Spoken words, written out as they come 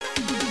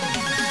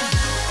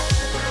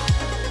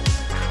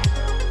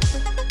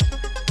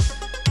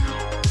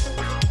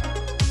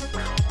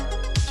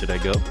I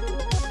go?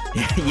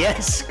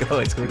 Yes, go.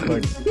 It's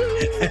recording.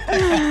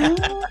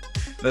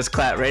 Let's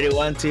clap. Ready?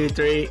 1, 2,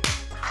 3.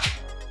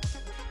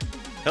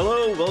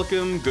 Hello,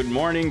 welcome, good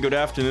morning, good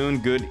afternoon,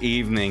 good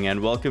evening,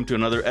 and welcome to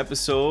another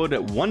episode,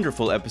 a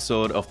wonderful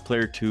episode of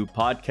Player 2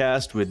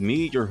 Podcast with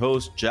me, your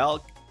host,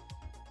 Jalk.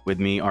 With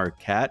me are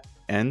Kat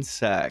and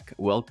Zach.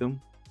 Welcome.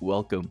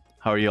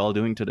 How are you all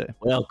doing today?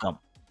 Welcome.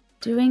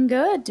 Doing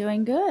good,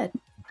 doing good.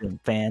 Doing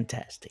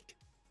fantastic.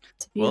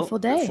 It's a beautiful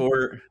day.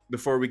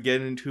 Before we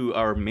get into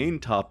our main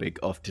topic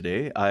of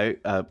today,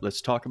 let's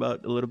talk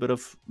about a little bit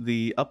of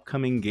the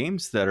upcoming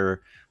games that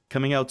are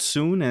coming out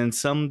soon, and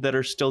some that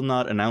are still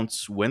not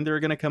announced when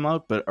they're going to come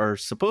out, but are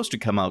supposed to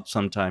come out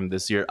sometime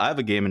this year. I have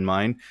a game in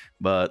mind,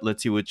 but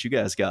let's see what you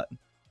guys got.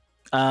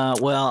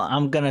 Well,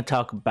 I'm going to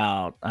talk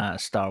about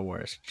Star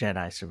Wars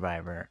Jedi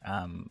Survivor.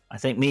 I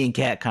think me and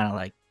Kat kind of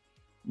like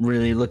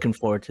really looking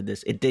forward to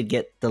this. It did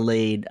get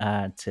delayed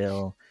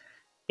till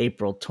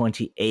April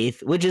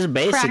 28th, which is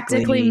basically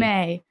practically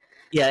May.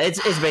 Yeah, it's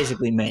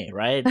basically May,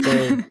 right?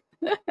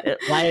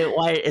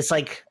 Why it's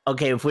like,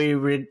 okay, if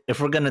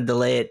we're gonna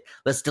delay it,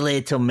 let's delay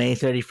it till May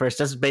 31st.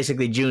 That's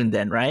basically June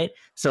then, right?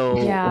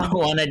 So Yeah.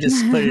 why not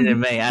just put it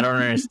in May? I don't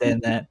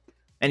understand that.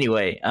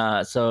 Anyway,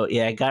 so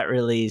yeah, it got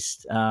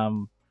released.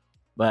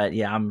 But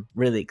yeah, I'm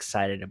really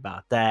excited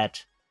about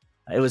that.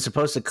 It was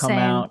supposed to come Same.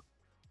 out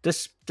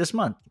this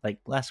month, like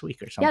last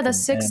week or something. Yeah, the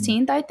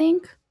 16th, I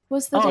think,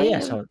 was the Oh date. yeah,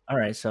 so all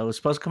right, so it was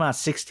supposed to come out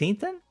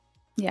 16th then?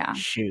 Yeah.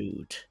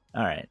 Shoot.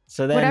 All right.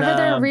 So then Whatever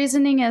their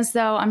reasoning is,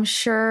 though, I'm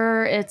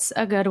sure it's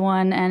a good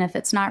one. And if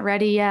it's not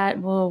ready yet,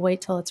 we'll wait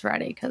till it's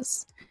ready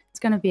because it's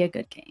going to be a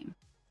good game.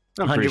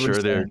 I'm pretty sure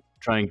 100%. they're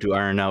trying to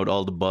iron out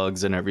all the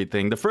bugs and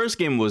everything. The first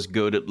game was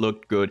good. It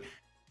looked good.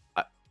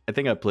 I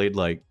think I played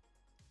like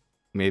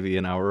maybe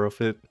an hour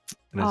of it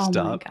and I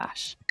stopped. My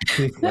gosh.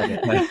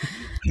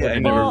 I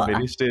never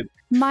finished it.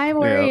 My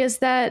worry is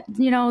that,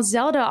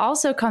 Zelda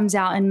also comes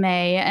out in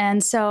May.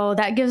 And so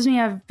that gives me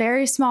a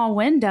very small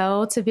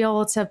window to be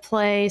able to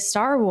play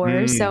Star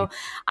Wars. So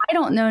I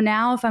don't know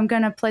now if I'm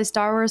going to play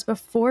Star Wars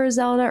before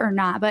Zelda or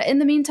not. But in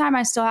the meantime,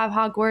 I still have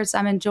Hogwarts.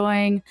 I'm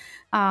enjoying.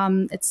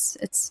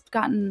 It's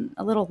gotten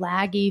a little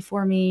laggy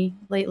for me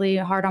lately,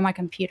 hard on my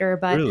computer.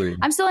 But Really?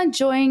 I'm still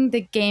enjoying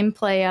the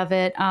gameplay of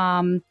it.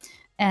 And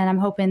I'm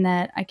hoping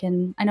that I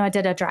know I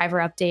did a driver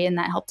update and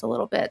that helped a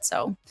little bit.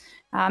 So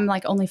I'm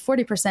like only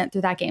 40%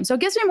 through that game. So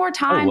it gives me more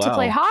time to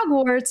play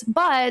Hogwarts,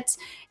 but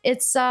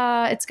it's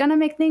going to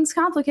make things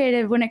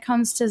complicated when it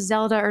comes to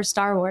Zelda or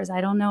Star Wars. I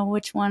don't know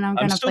which one I'm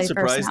going to play first.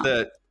 I'm still surprised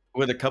that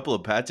with a couple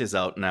of patches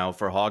out now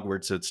for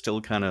Hogwarts, it's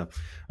still kind of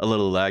a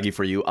little laggy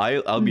for you.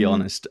 I'll be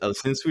honest,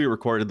 since we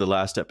recorded the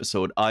last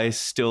episode, I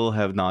still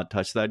have not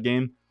touched that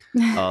game.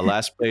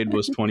 Last played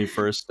was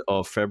 21st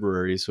of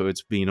February, so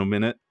it's been a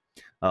minute.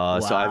 So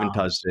I haven't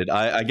touched it.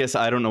 I guess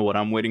I don't know what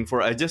I'm waiting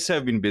for. I just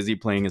have been busy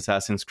playing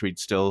Assassin's Creed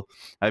still.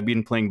 I've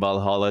been playing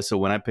Valhalla, so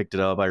when I picked it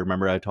up, I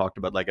remember I talked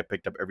about I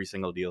picked up every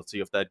single DLC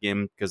of that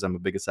game because I'm a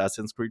big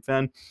Assassin's Creed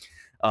fan.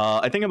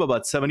 I think I'm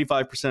about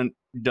 75%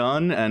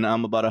 done, and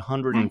I'm about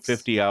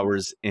 150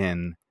 hours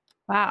in.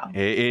 Wow.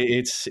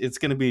 It's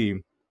going to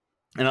be...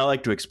 And I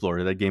like to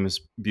explore. That game is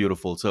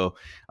beautiful. So,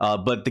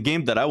 but the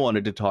game that I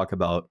wanted to talk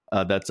about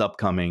that's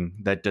upcoming,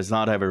 that does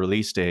not have a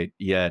release date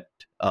yet,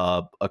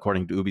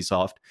 according to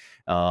Ubisoft,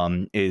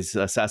 is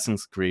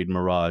Assassin's Creed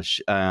Mirage.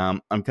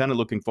 I'm kind of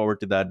looking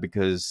forward to that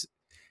because,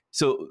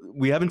 so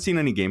we haven't seen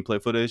any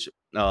gameplay footage.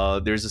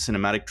 There's a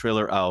cinematic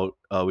trailer out,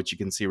 which you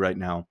can see right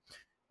now.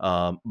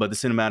 But the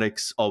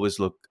cinematics always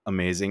look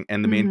amazing.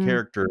 And the main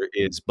character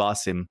is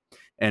Basim.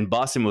 And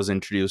Basim was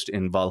introduced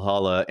in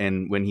Valhalla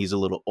and when he's a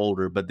little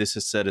older, but this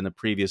is set in the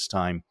previous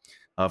time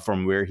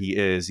from where he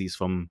is. He's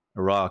from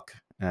Iraq,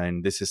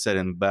 and this is set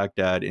in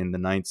Baghdad in the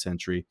 9th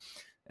century.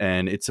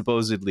 And it's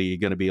supposedly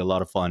going to be a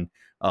lot of fun.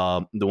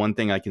 The one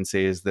thing I can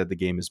say is that the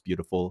game is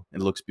beautiful.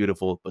 It looks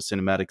beautiful, but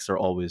cinematics are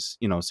always,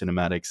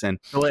 cinematics. And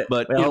was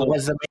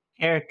the main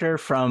character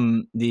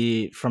from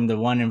the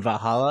one in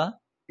Valhalla?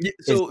 Yeah,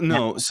 so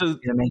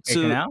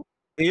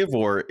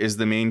Eivor is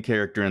the main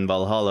character in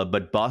Valhalla,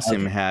 but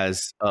Basim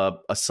has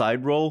a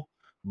side role.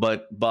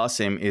 But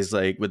Basim is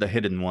like with the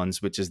hidden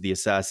ones, which is the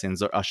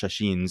assassins or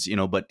Ashashins,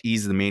 but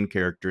he's the main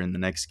character in the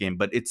next game.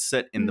 But it's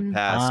set in the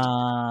past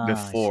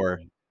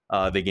before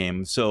the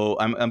game. So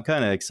I'm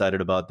kind of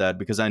excited about that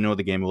because I know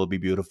the game will be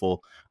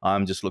beautiful.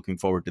 I'm just looking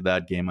forward to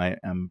that game.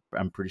 I'm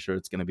pretty sure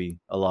it's going to be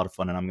a lot of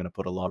fun, and I'm going to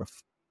put a lot of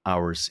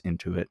hours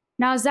into it.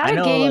 Now, is that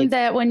a game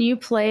that when you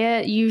play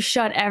it, you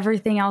shut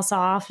everything else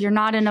off? You're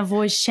not in a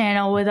voice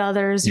channel with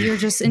others. You're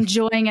just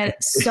enjoying it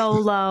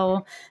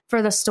solo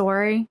for the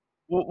story?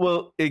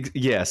 Well,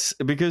 yes,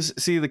 because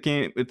see, the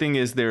thing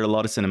is, there are a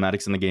lot of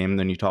cinematics in the game.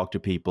 Then you talk to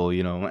people,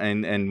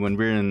 and when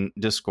we're in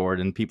Discord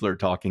and people are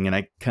talking, and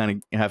I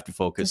kind of have to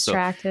focus.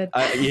 Distracted.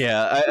 So,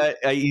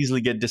 I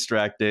easily get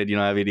distracted.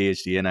 I have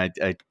ADHD, and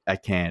I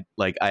can't.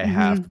 Like, I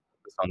have to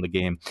focus on the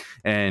game.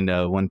 And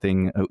one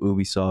thing,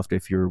 Ubisoft,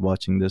 if you're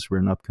watching this, we're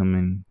an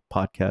upcoming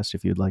podcast.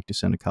 If you'd like to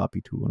send a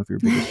copy to one of your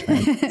biggest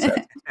fans,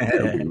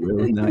 that would be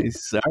really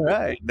nice. All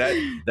right,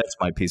 that's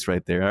my piece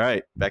right there. All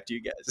right, back to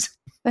you guys.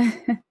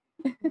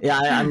 Yeah,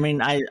 I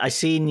mean, I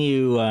seen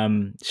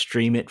you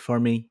stream it for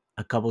me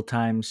a couple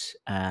times,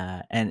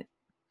 and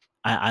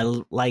I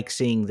like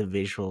seeing the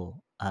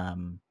visual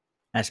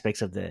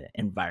aspects of the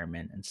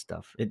environment and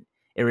stuff.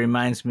 It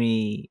reminds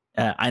me.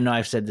 I know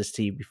I've said this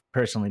to you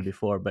personally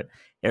before, but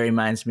it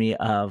reminds me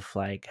of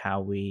like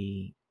how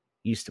we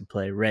used to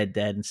play Red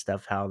Dead and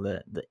stuff. How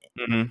the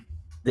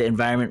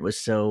environment was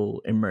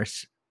so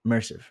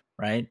immersive,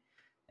 right?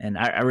 And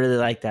I really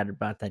like that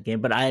about that game.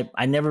 But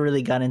I never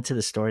really got into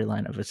the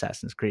storyline of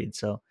Assassin's Creed.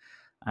 So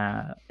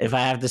if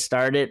I have to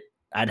start it,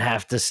 I'd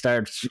have to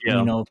start,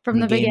 from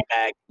the beginning.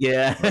 Back.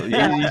 Yeah. Well,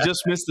 you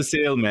just missed the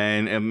sale,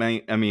 man.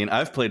 I mean,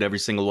 I've played every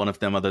single one of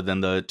them other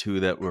than the two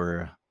that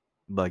were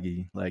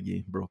buggy,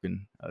 laggy,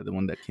 broken. The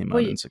one that came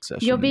out in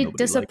succession. You'll be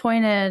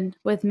disappointed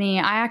with me.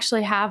 I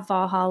actually have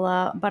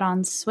Valhalla, but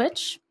on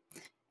Switch.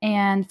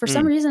 And for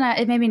some reason,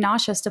 it made me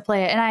nauseous to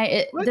play it.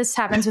 And this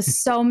happens with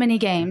so many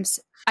games.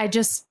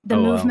 The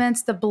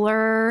movements, the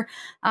blur,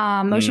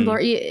 motion blur,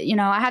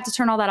 I have to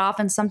turn all that off.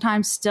 And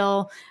sometimes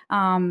still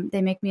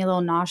they make me a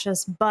little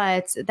nauseous.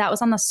 But that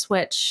was on the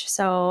Switch.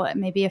 So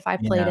maybe if I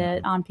played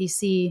it on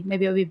PC,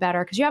 maybe it would be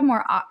better. Because you have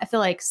more, I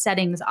feel like,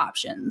 settings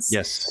options.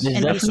 Yes.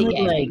 There's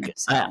definitely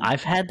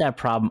I've had that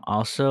problem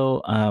also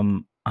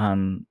on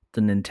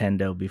the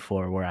Nintendo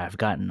before where I've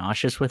gotten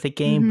nauseous with a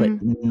game, but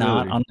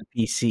not on the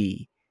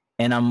PC.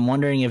 And I'm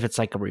wondering if it's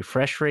like a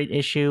refresh rate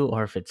issue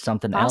or if it's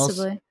something else.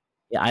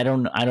 Yeah, I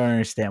don't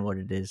understand what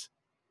it is.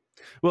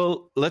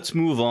 Well, let's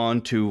move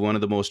on to one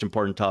of the most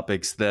important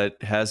topics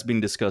that has been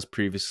discussed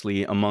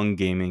previously among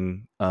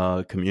gaming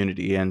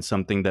community, and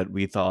something that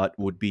we thought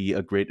would be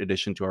a great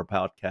addition to our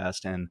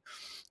podcast. And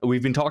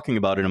we've been talking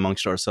about it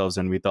amongst ourselves,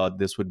 and we thought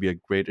this would be a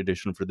great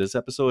addition for this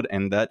episode.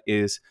 And that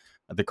is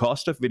the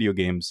cost of video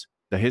games,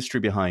 the history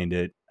behind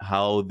it,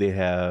 how they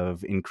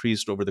have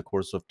increased over the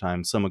course of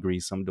time. Some agree,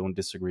 some don't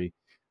disagree.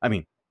 I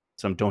mean,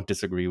 some don't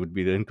disagree would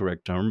be the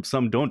incorrect term.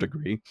 Some don't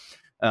agree.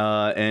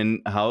 And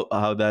how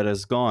that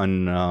has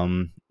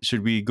gone.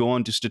 Should we go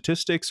on to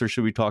statistics, or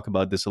should we talk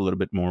about this a little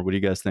bit more? What do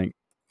you guys think?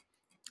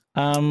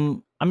 I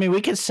mean,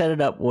 we could set it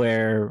up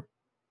where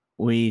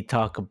we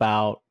talk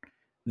about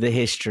the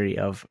history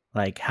of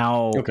like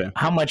how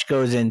much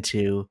goes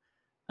into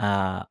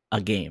a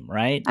game,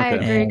 right? I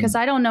agree, because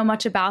I don't know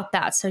much about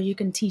that, so you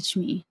can teach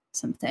me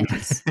some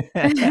things.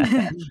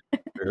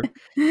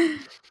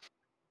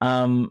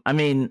 I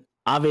mean,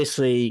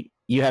 obviously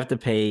you have to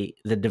pay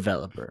the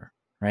developer,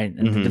 right?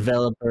 And the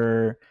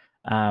developer,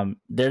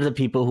 they're the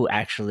people who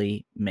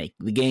actually make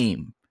the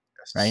game,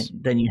 right?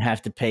 Then you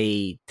have to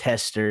pay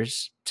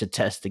testers to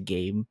test the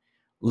game,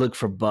 look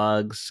for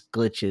bugs,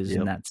 glitches,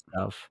 and that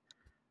stuff.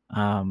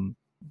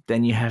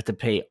 Then you have to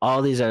pay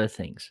all these other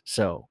things.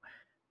 So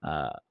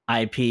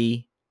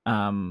IP,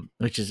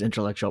 which is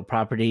intellectual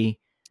property,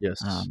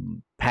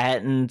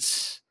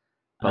 patents,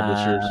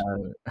 publishers,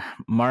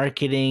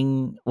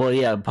 marketing. Well,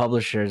 yeah,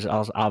 publishers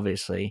also,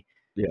 obviously.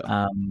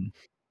 Yeah.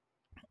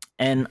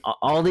 And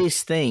all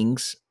these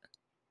things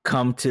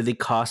come to the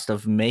cost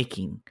of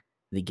making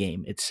the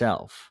game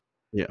itself.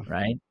 Yeah.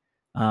 Right.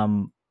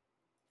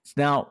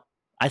 Now,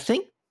 I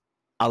think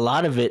a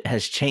lot of it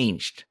has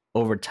changed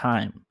over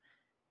time.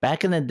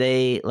 Back in the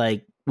day,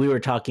 like we were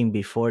talking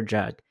before,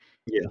 Jack,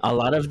 a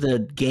lot of the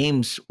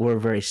games were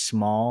very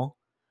small,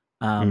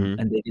 and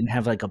they didn't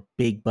have like a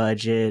big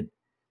budget.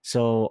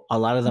 So a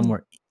lot of them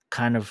were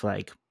kind of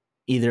like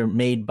either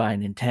made by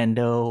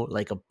Nintendo,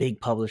 like a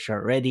big publisher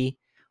already,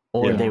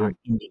 or they were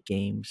indie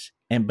games,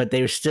 but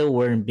they still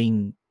weren't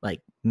being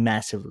like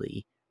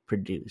massively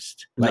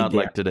produced. Not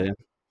like today.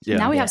 Yeah.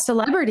 Now we have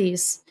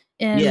celebrities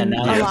in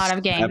a lot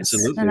of games.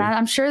 Absolutely. And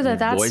I'm sure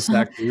that's voice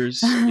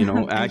actors,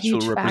 actual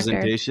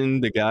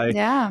representation. The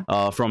guy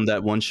from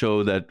that one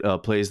show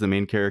that plays the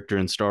main character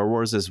in Star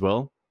Wars as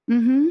well.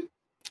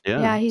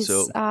 Yeah, he's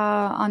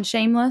on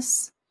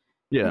Shameless.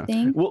 Yeah. I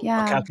think. Well,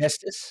 Cal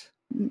Kestis?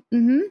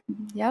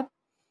 Yep.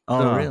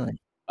 Oh,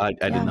 really? I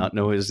did not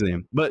know his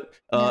name. But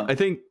I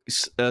think,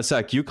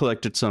 Zach, you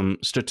collected some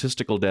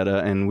statistical data,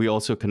 and we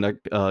also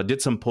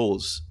did some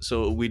polls.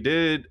 So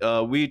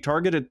we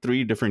targeted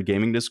 3 different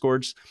gaming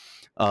Discords.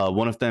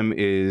 One of them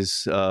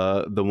is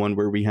the one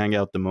where we hang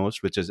out the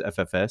most, which is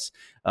FFS.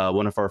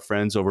 One of our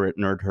friends over at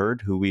Nerd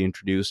Herd, who we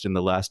introduced in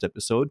the last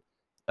episode.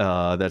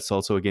 That's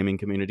also a gaming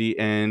community.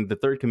 And the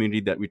third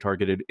community that we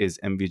targeted is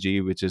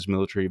MVG, which is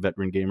Military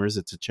Veteran Gamers.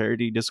 It's a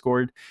charity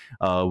Discord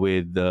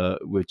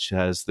which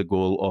has the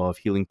goal of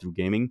healing through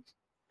gaming.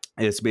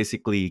 It's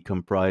basically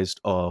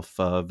comprised of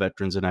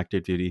veterans in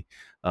active duty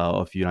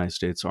of United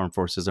States Armed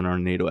Forces and our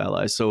NATO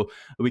allies. So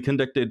we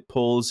conducted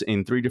polls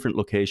in 3 different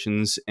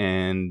locations.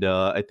 And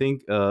I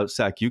think,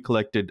 Zach, you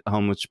collected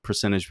how much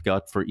percentage we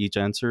got for each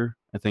answer?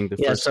 I think the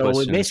first question. So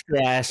we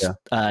basically asked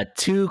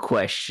 2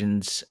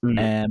 questions.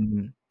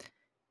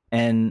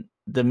 And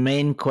the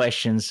main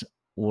questions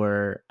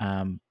were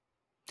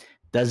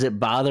does it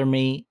bother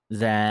me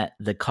that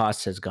the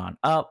cost has gone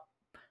up,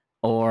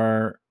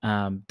 or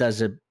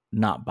does it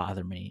not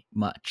bother me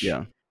much?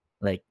 Yeah.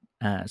 Like,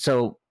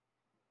 so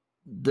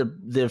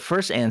the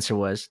first answer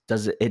was,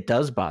 it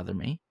does bother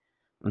me.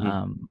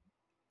 Mhm.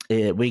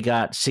 We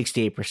got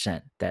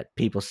 68% that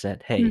people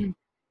said, hey, Hmm.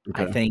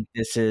 I Okay. think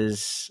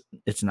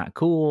it's not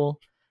cool.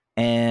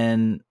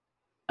 And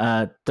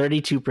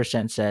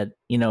 32% said,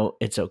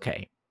 it's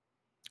okay.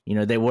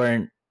 They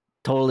weren't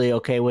totally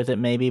okay with it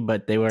maybe,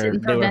 but they were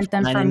Didn't prevent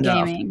them fine from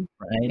enough, gaming.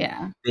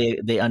 right? Yeah.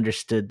 They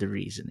understood the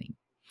reasoning.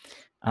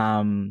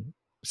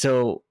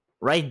 So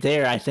right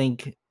there, I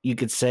think you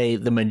could say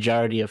the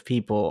majority of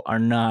people are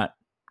not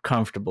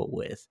comfortable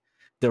with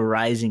the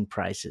rising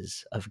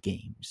prices of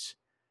games,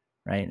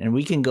 right? And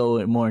we can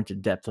go more into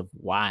depth of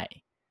why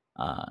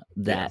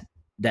Yeah.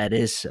 that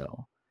is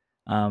so.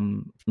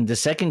 The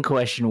second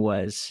question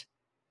was,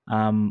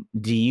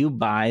 do you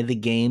buy the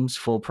games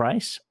full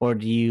price, or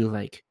do you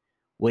like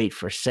wait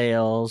for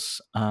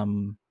sales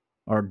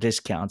or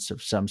discounts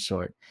of some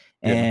sort?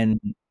 Yeah. And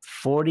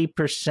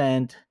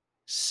 40%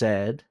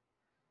 said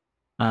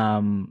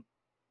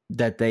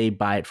that they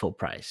buy it full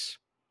price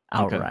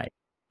Okay. outright.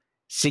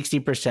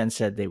 60%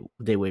 said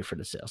they wait for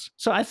the sales.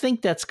 So I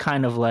think that's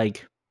kind of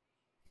like,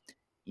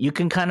 you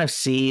can kind of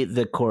see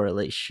the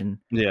correlation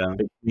Yeah.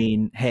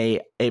 between,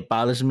 hey, it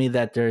bothers me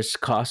that there's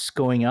costs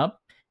going up,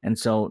 and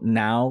so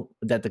now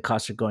that the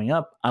costs are going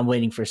up, I'm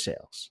waiting for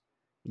sales.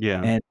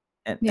 Yeah. And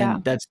Yeah.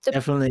 and that's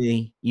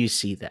definitely, you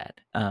see that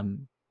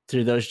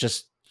through those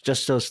just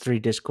those 3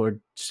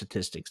 Discord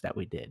statistics that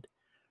we did,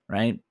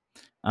 right?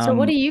 So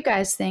what do Um you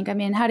guys think? I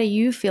mean, how do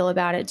you feel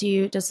about it?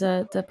 Does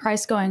the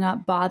price going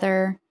up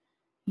bother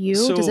you?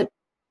 Does it So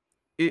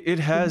it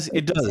affect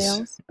the does.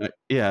 sales?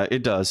 Yeah,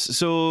 it does.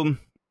 So,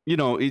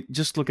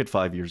 just look at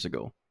 5 years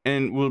ago,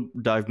 and we'll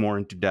dive more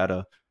into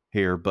data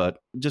here, but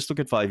just look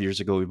at 5 years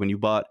ago when you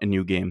bought a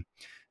new game,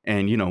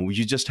 and you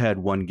just had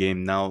one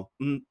game. Now,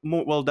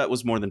 well, that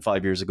was more than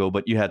 5 years ago,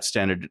 but you had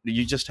standard.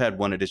 You just had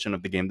one edition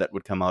of the game that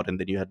would come out, and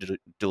then you had the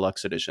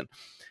deluxe edition.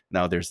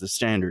 Now there's the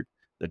standard,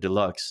 the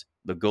deluxe,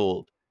 the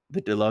gold,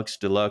 the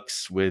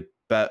deluxe with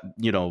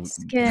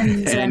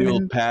Skins annual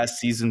and pass,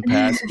 season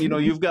pass.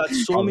 You've got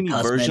so all the many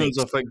versions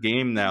cosmetics. of a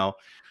game now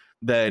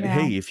that, yeah.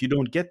 hey, if you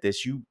don't get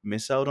this, you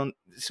miss out on.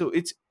 So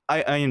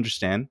I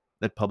understand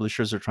that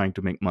publishers are trying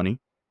to make money,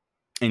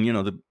 and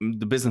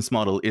the business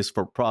model is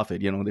for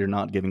profit. They're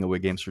not giving away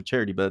games for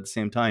charity, but at the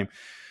same time,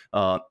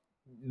 uh,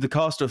 the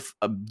cost of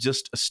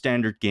just a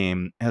standard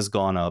game has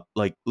gone up.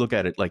 Like, look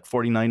at it. Like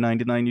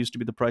 $49.99 used to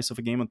be the price of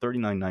a game, and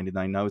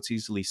 $39.99 now it's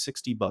easily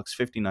 $60.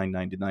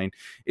 $59.99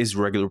 is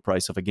regular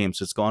price of a game,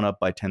 so it's gone up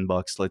by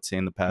 $10. Let's say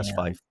in the past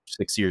Yeah.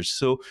 5-6 years.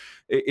 So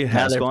it Now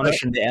has they're gone up.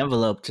 pushing the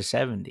envelope to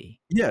 70.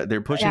 Yeah, they're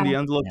pushing Yeah. the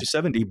envelope Yeah. to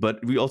 70,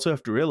 but we also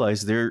have to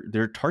realize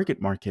their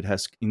target market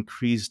has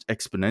increased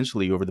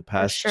exponentially over the For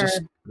past sure.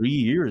 just 3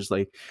 years.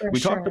 Like, For we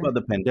talked sure. about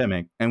the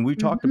pandemic, and we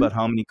talked Mhm. about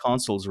how many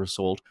consoles were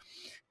sold.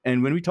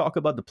 And when we talk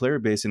about the player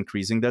base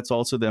increasing, that's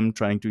also them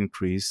trying to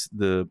increase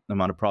the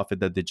amount of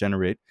profit that they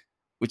generate,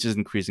 which is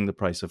increasing the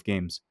price of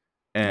games.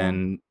 Yeah.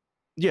 And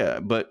yeah,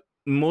 but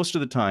most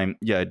of the time,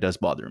 yeah, it does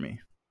bother me.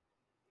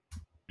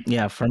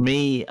 Yeah, for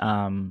me,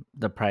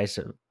 the price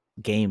of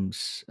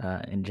games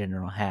in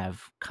general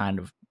have kind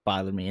of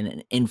bothered me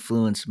and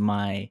influenced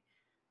my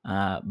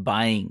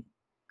buying,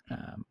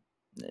 um,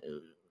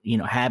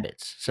 uh,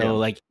 habits. So, Yeah.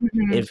 like,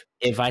 Mhm.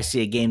 if I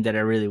see a game that I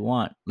really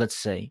want, let's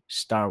say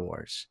Star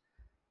Wars,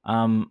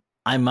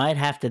 I might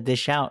have to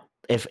dish out.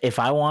 If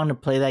I want to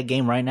play that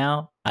game right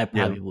now, I Yeah.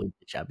 probably would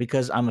dish out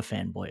because I'm a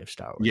fanboy of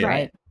Star Wars, Yeah. Right.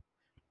 right?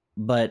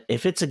 But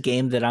if it's a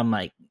game that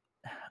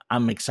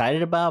I'm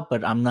excited about,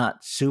 but I'm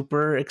not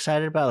super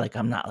excited about, like,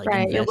 I'm not like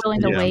Right. You're willing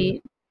invested to Yeah. into it.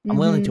 wait. I'm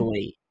willing to Mhm.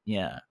 wait.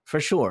 Yeah, for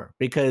sure.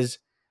 Because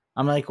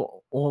I'm like,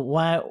 well,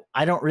 why?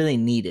 I don't really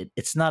need it.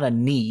 It's not a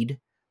need.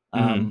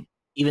 Hmm.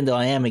 Even though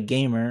I am a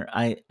gamer,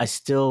 I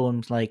still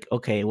am like,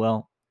 okay,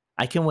 well,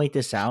 I can wait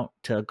this out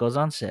till it goes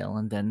on sale,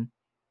 and then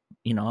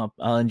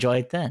I'll enjoy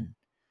it then.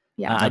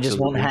 Yeah. I just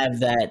won't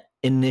Absolutely. have that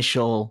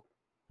initial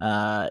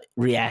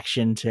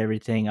reaction to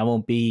everything. I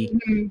won't be,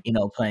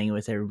 Mhm. playing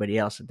with everybody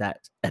else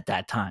at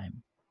that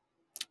time.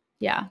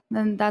 Yeah,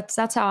 and that's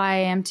how I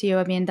am too.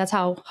 I mean, that's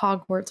how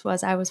Hogwarts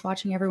was. I was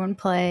watching everyone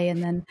play,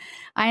 and then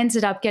I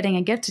ended up getting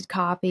a gifted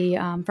copy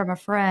from a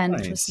friend,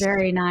 which was Nice.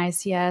 very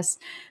nice. Yes,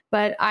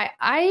 but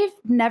I've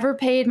never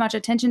paid much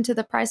attention to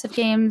the price of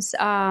games.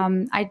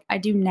 I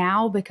do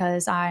now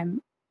because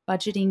I'm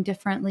budgeting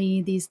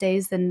differently these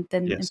days than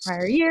in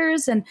prior Yes.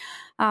 years, and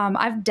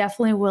I'm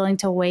definitely willing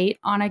to wait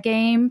on a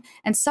game.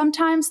 And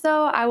sometimes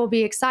though, I will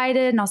be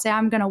excited and I'll say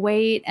I'm going to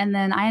wait, and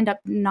then I end up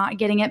not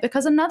getting it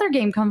because another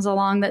game comes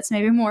along that's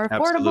maybe more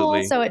affordable.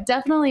 Absolutely. So it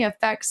definitely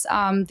affects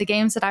the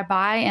games that I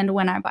buy and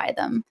when I buy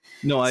them.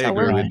 No, I So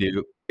agree we're with Right.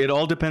 you. It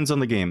all depends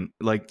on the game.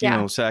 Like,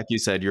 yeah. Zach, you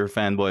said you're a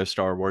fanboy of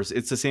Star Wars.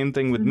 It's the same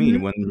thing with me.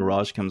 Hmm. When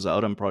Mirage comes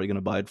out, I'm probably going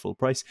to buy it full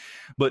price.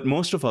 But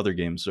most of other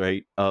games,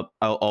 right? I'll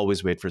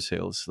always wait for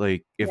sales.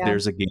 Like, if Yeah.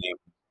 there's a game,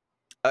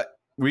 uh,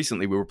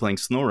 recently we were playing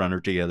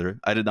SnowRunner together.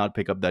 I did not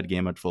pick up that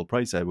game at full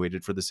price. I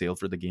waited for the sale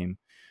for the game.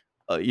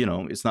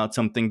 It's not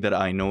something that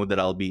I know that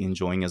I'll be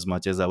enjoying as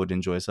much as I would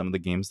enjoy some of the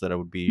games that I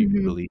would be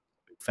Mhm. really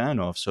a big fan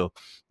of. So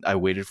I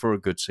waited for a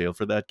good sale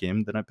for that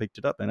game, then I picked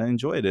it up and I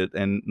enjoyed it,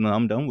 and now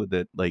I'm done with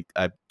it. Like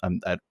I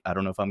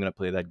don't know if I'm gonna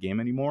play that game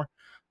anymore.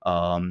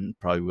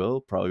 Probably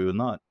will, probably will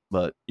not.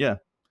 But yeah,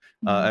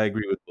 Yeah. I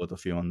agree with both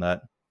of you on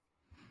that.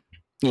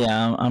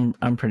 Yeah,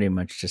 I'm pretty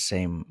much the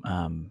same.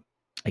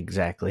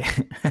 Exactly.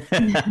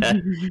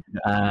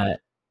 uh,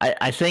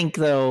 I think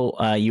though,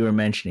 you were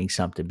mentioning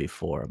something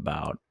before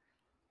about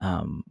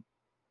um,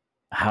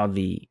 how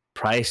the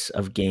price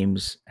of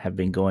games have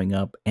been going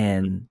up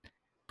and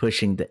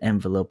pushing the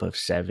envelope of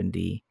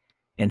 70,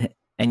 and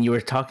you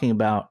were talking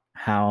about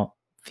how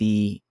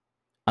the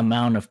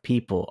amount of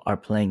people are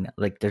playing,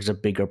 like there's a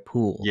bigger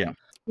pool Yeah. of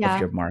Yeah.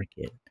 your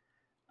market.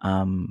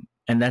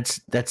 And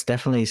that's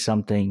definitely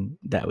something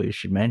that we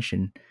should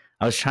mention.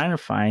 I was trying to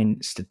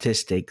find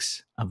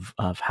statistics of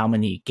how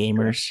many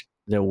gamers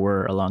there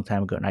were a long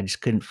time ago, and I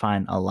just couldn't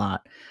find a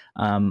lot.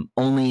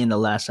 Only in the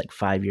last like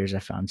 5 years, I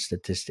found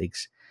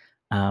statistics.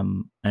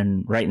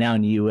 And right now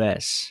in the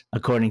U.S.,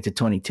 according to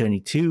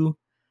 2022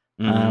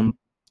 Mhm.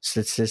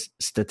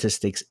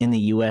 statistics in the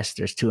U.S.,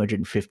 there's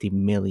 250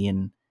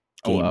 million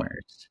Oh, wow.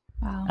 gamers.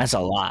 Wow. That's a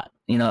lot,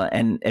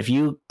 and if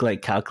you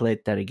like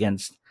calculate that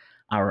against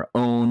our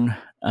own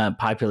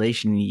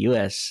population in the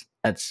U.S.,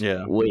 that's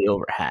Yeah. way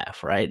over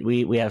half, right?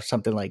 We have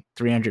something like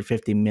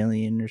 350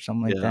 million or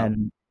something like Yeah. that.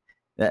 And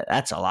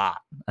that's a lot.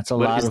 That's a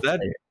But lot of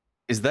players.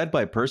 is that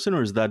by person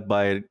or is that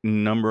by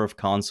number of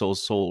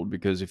consoles sold?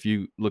 Because if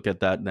you look at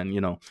that, then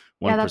one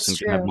Yeah, that's person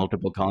can have true.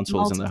 multiple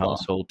consoles in the Multiple.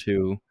 household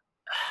too.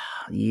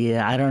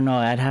 Yeah, I don't know.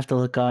 I'd have to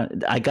look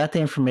on. I got the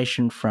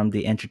information from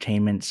the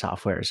Entertainment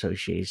Software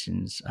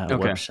Association's Okay.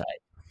 website,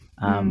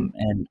 Mm.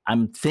 and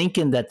I'm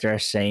thinking that they're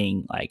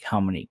saying like how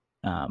many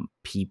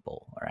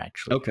people are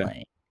actually Okay.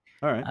 playing.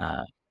 All right.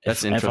 Uh,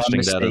 That's if I'm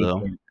interesting data, though.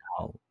 mistaken,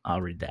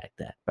 I'll redact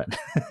that. But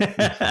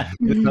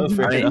No,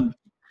 fair I enough. mean,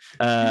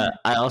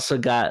 I also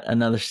got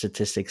another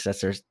statistics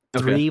that there's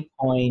Okay.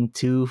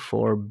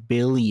 3.24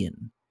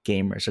 billion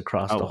gamers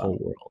across Oh, the wow. whole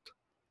world.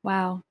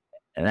 Wow.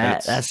 And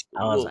That's I was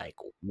well, like,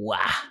 wow,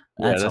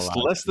 yeah, that's a that's lot.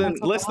 less than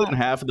That's a less than lot.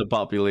 half of the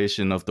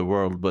population of the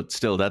world, but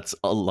still, that's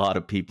a lot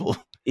of people.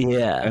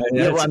 Yeah.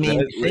 Yeah. Well, That's I mean,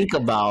 that, like, think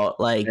about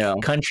like yeah,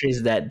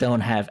 countries that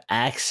don't have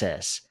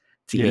access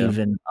to yeah,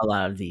 even a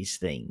lot of these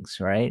things,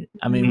 right?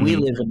 I mean, we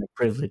hmm Mhm. live in a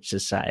privileged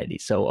society.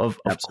 So, of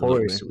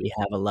absolutely, course, we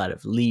have a lot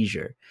of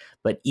leisure.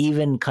 But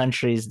even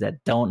countries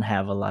that don't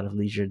have a lot of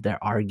leisure, there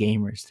are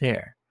gamers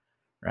there,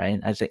 right?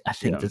 I think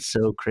yeah. that's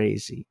so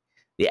crazy.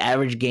 The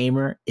average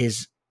gamer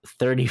is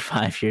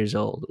 35 years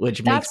old,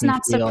 which makes That's me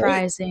not feel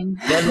surprising.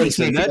 that makes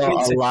me Listen, that feel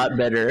makes a lot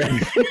better. It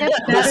gets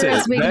better listen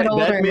as we get that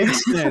older.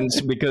 makes sense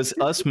because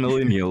us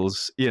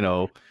millennials, Yeah.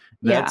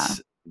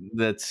 that's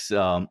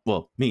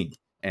well, me,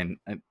 and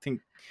I think,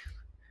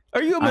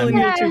 are you a I'm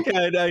millennial Yeah. too,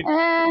 Kat? Yeah,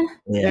 I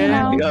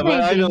Yeah, am.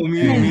 but I know Maybe.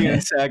 me and Maybe.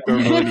 Zach are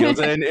millennials,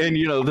 and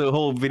the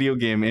whole video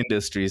game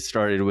industry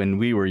started when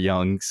we were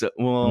young. So,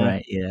 well,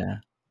 Right, yeah.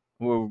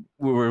 we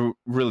were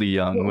really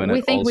young when it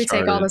We think all we take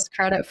all started. this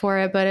credit for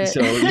it, but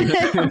So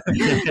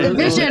the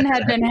vision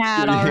had been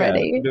had yeah,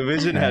 already. the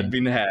vision had Right.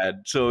 been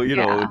had. So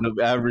Yeah.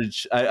 the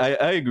average,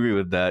 I agree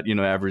with that.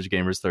 Average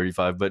gamer is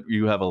 35, but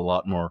you have a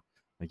lot more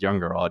like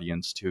younger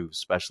audience too.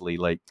 Especially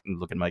like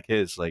look at my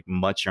kids, like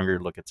much younger.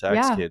 Look at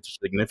Zach's Yeah. kids,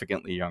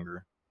 significantly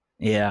younger.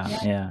 Yeah, Yeah.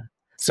 yeah.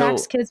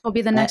 Zach's So, kids will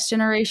be the next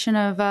generation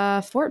of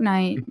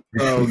Fortnite,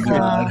 oh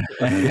god.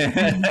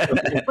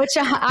 which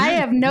I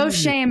have no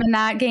shame in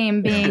that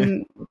game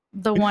being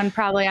the one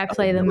probably I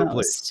play the Never played.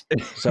 most.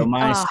 So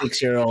my Ah.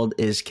 6-year-old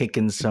is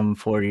kicking some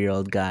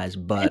 40-year-old guy's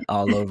butt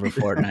all over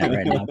Fortnite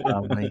right now,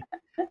 probably.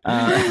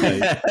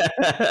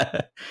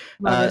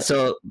 Love it.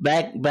 So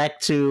back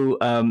to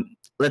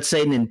let's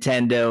say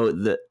Nintendo,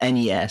 the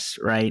NES,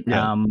 right?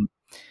 Yeah.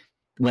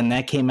 When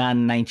that came out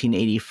in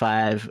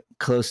 1985,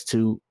 close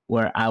to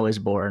where I was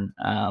born,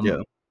 Yeah.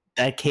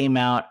 that came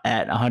out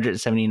at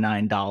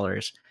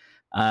 $179.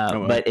 Oh,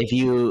 wow. But if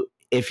you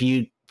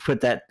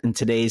put that in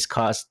today's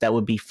cost, that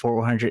would be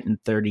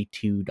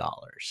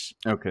 $432.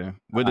 Okay,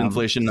 with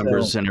inflation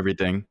numbers and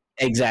everything.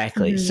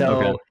 Exactly. Mhm. So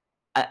Okay.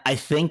 I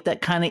think that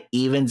kind of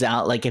evens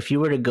out. Like if you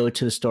were to go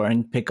to the store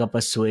and pick up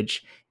a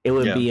Switch, it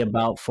would Yeah. be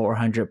about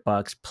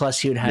 $400.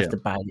 Plus, you'd have Yeah. to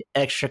buy the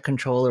extra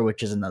controller,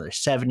 which is another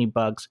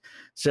 $70.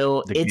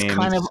 So The it's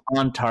kind of games.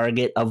 on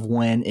target of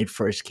when it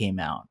first came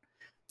out.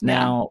 Yeah.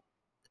 Now,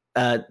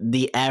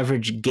 the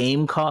average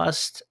game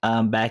cost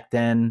back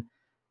then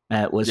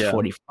was Yeah.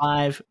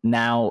 $45.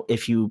 Now,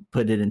 if you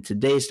put it in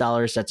today's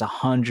dollars, that's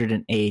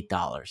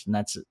 $108, and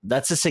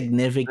that's a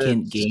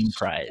significant game It's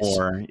price.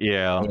 more,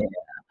 yeah.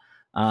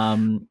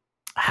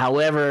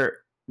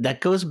 However,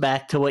 that goes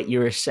back to what you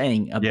were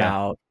saying Yeah.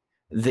 about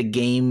the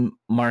game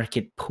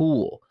market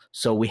pool.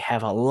 So we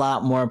have a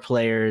lot more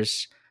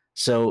players.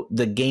 So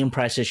the game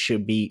prices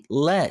should be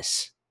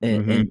less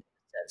in Mhm. sense.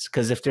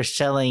 Because if they're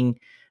selling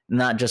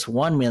not just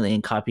 1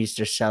 million copies,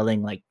 they're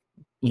selling like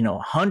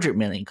 100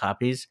 million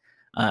copies.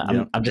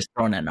 Yeah. I'm just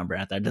throwing that number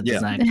out there. That Yeah.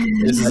 does not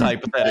This is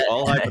hypothetical,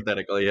 all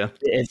hypothetical. Yeah.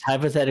 it's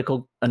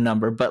hypothetical a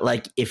number, but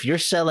like if you're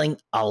selling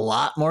a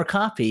lot more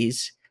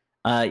copies,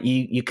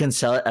 you can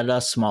sell it at a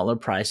smaller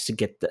price to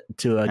get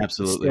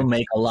Absolutely. still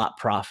make a lot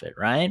profit,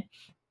 right?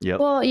 Yep.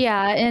 Well,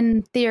 yeah,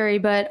 in theory,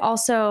 but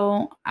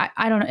also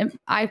I don't know.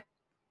 I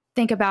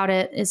think about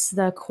it is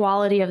the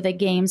quality of the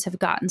games have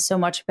gotten so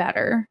much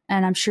better,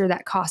 and I'm sure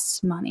that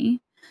costs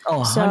money.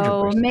 Oh, So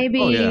 100%.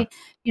 maybe, Oh, yeah.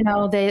 you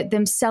know,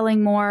 them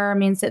selling more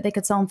means that they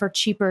could sell them for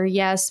cheaper,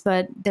 yes,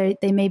 but they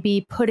may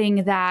be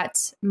putting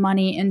that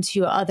money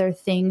into other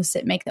things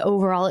that make the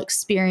overall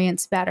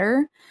experience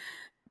better.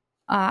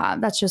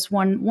 That's just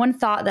one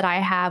thought that I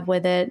have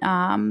with it.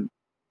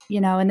 You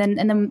know, and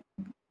then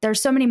there's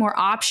so many more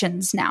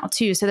options now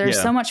too. So there's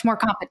Yeah. so much more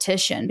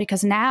competition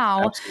because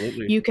now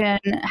Absolutely. you can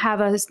have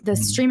the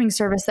streaming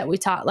service that we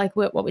taught, like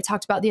what we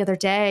talked about the other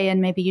day,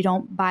 and maybe you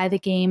don't buy the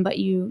game, but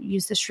you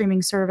use the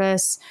streaming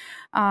service.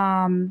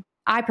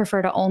 I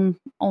prefer to own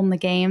the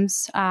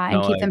games and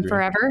No, keep I them agree.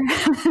 forever.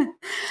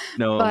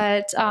 No.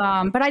 But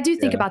I do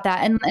think Yeah. about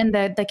that and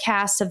the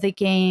cast of the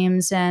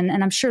games, and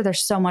I'm sure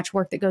there's so much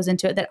work that goes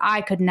into it that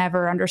I could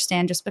never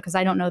understand just because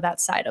I don't know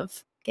that side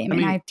of gaming.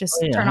 mean, I just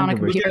Oh, yeah, turn on a 100%.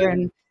 computer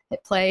and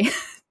hit play.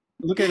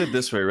 Look at it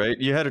this way, right?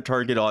 You had a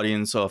target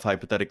audience of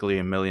hypothetically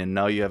a million.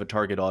 Now you have a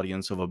target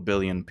audience of 1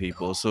 billion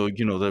people. So,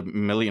 you know, the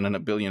million and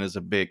 1 billion is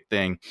a big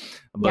thing.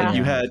 But Yeah.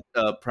 you had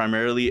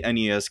primarily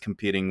NES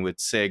competing with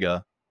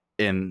Sega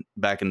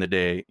back in the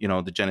day, you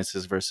know, the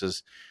Genesis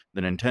versus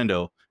the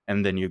Nintendo.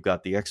 And then you've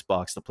got the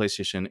Xbox, the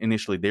PlayStation.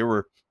 Initially,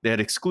 they had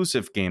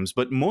exclusive games,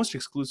 but most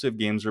exclusive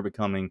games are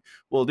becoming,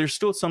 well, there's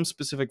still some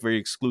specific very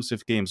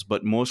exclusive games,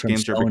 but most From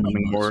games are Sony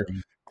becoming more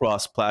mostly.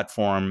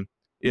 cross-platform.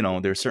 You know,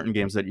 there's certain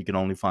games that you can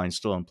only find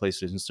still on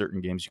PlayStation,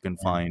 certain games you can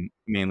find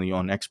mainly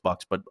on Xbox,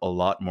 but a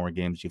lot more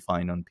games you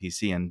find on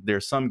PC. And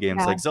there's some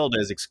games Yeah. like Zelda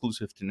is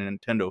exclusive to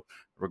Nintendo,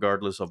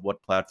 regardless of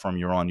what platform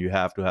you're on. You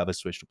have to have a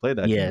Switch to play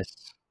that game.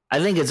 Yes. I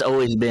think it's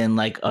always been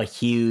like a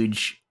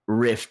huge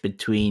rift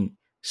between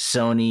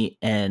Sony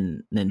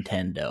and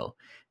Nintendo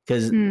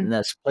because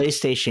this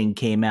PlayStation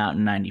came out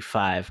in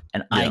 95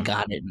 and I Yeah.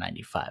 got it in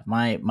 95.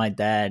 My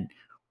dad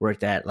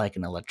worked at like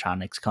an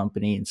electronics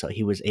company, and so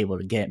he was able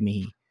to get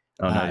me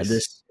Oh, nice.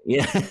 this.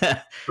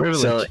 Yeah.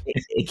 Privilege. So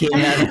it came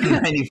out in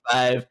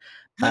 95.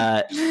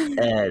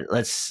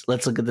 Let's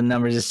look at the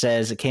numbers. It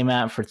says it came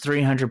out for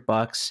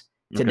 $300.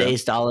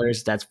 Today's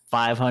dollars, that's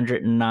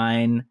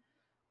 509.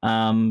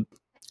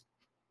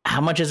 How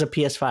much is a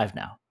PS5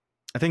 now?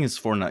 I think it's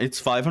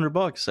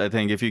 $500. I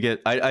think if you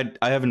get, I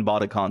haven't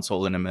bought a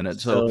console in a minute,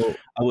 so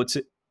I would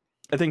say,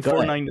 I think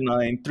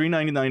 $499,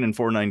 $399, and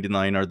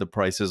 $499 are the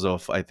prices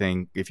of. I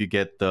think if you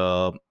get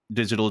the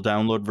digital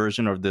download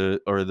version or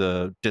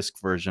the disc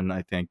version,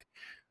 I think.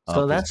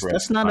 So that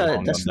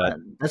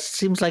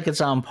seems like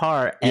it's on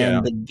par,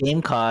 and the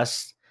game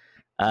cost,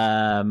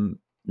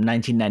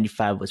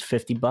 1995 was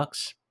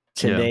 $50.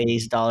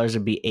 Today's dollars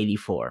would be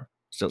 84.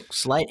 So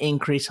slight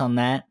increase on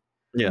that.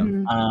 Yeah.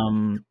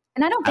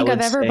 And I don't think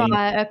I've ever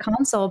bought a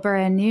console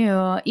brand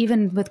new,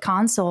 even with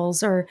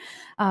consoles or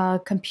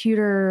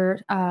computer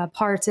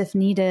parts if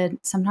needed.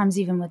 Sometimes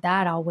even with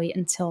that, I'll wait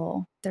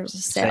until there's a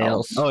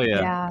sale. Oh,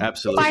 yeah.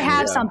 Absolutely. If I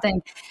have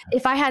something,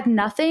 if I had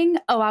nothing,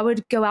 I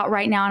would go out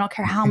right now. I don't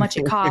care how much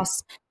it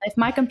costs. If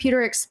my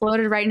computer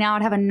exploded right now,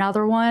 I'd have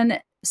another one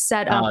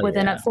set up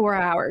within 4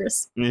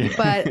 hours.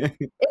 But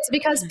it's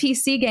because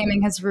PC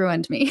gaming has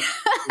ruined me.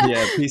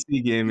 Yeah,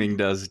 PC gaming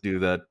does do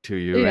that to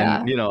you.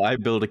 Yeah. And, you know, I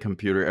build a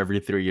computer every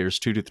 3 years.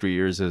 2 to 3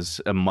 years is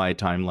my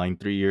timeline.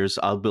 3 years,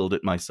 I'll build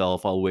it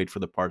myself. I'll wait for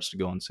the parts to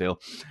go on sale.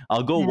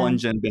 I'll go one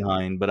gen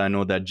behind, but I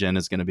know that gen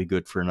is going to be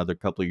good for another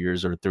couple of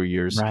years or 3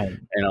 years. Right.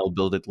 And I'll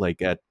build it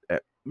like at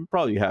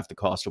probably half the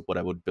cost of what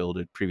I would build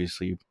it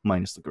previously,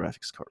 minus the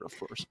graphics card, of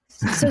course.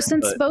 So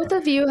since both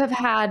of you have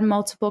had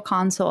multiple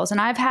consoles, and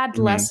I've had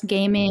less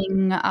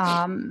gaming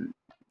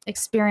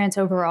experience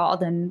overall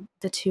than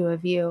the two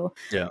of you.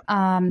 Yeah.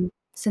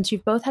 Since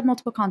you've both had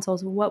multiple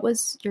consoles, what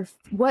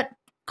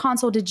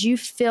console did you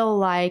feel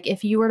like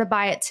if you were to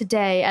buy it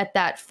today at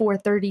that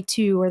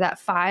 432 or that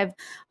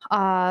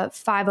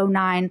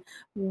 509,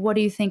 what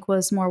do you think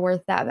was more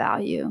worth that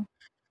value?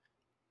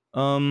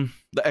 The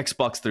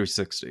Xbox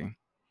 360.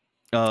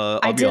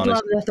 I did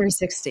love the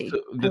 360. So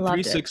the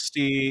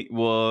 360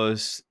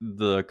 was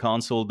the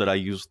console that I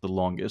used the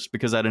longest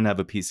because I didn't have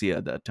a PC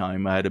at that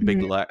time. I had a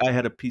big lag. I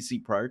had a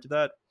PC prior to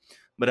that,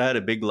 but I had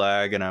a big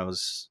lag, and I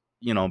was,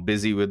 you know,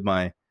 busy with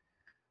my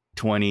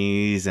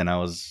 20s, and I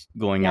was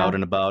going out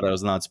and about. I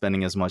was not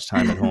spending as much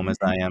time at home as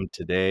I am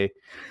today.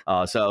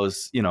 So I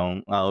was, you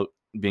know, out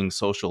being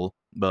social.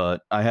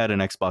 But I had an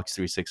Xbox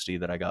 360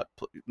 that I got,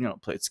 you know,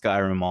 played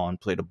Skyrim on,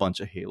 played a bunch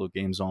of Halo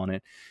games on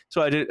it.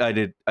 So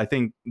I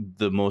think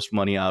the most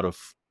money out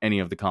of any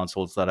of the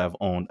consoles that I've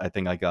owned, I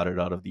think I got it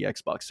out of the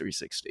Xbox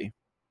 360.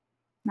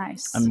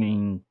 Nice. I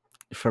mean,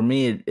 for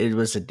me, it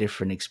was a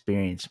different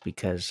experience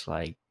because,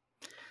 like,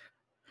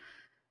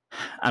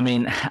 I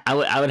mean,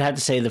 I would have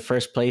to say the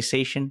first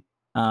PlayStation.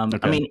 I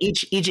mean,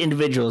 each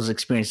individual's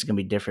experience is gonna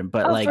be different,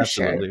 but for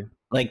sure.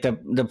 like the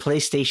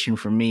PlayStation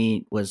for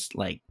me was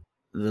like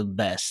the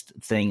best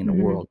thing in the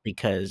world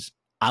because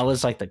I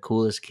was like the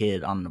coolest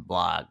kid on the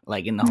block,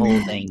 like in the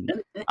whole thing,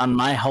 on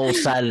my whole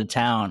side of the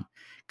town,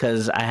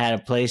 because I had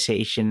a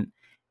PlayStation,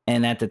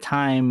 and at the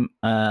time,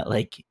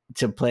 like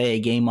to play a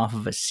game off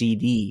of a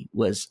CD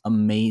was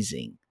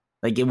amazing.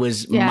 Like it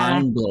was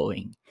mind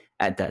blowing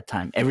at that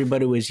time.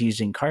 Everybody was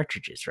using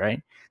cartridges,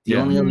 right? The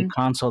only other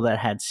console that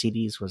had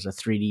CDs was a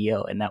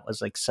 3DO, and that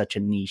was like such a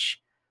niche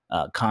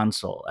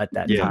console at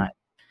that time.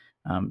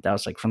 That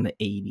was like from the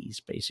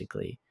 80s,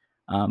 basically.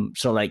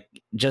 So like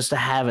just to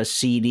have a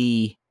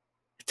CD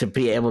to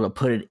be able to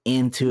put it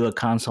into a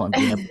console and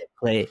be able to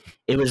play,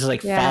 it was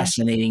like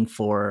fascinating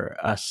for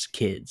us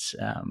kids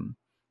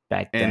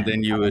back then. And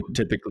then you would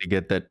typically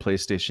get that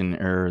PlayStation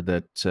error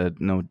that said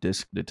no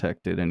disc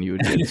detected, and you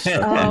would get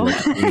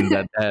stuck in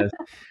that desk.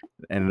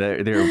 And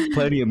there are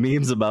plenty of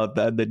memes about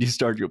that you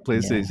start your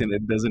PlayStation,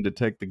 it doesn't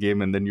detect the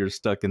game, and then you're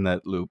stuck in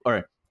that loop. All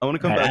right, I want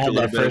to come back to a little bit.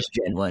 I had that first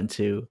gen one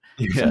too,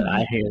 so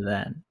I hear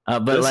that.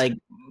 But like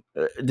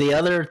the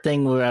other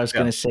thing where I was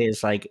going to say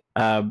is like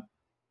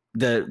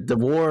the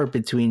war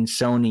between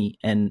Sony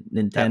and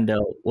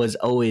Nintendo was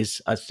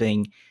always a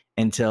thing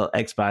until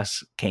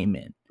Xbox came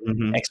in.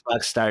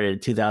 Xbox started in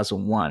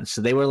 2001,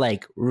 so they were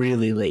like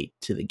really late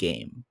to the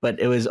game, but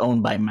it was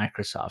owned by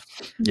Microsoft.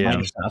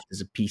 Microsoft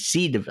is a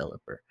PC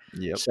developer.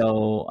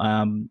 So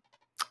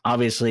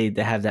obviously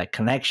they have that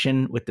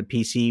connection with the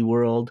PC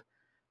world,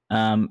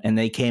 and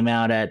they came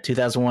out at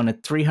 2001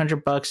 at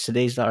 $300.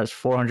 Today's dollars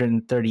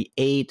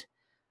 $438.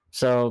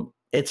 So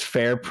it's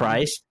fair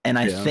price, and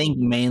I think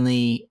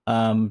mainly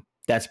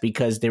that's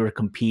because they were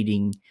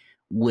competing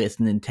with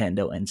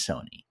Nintendo and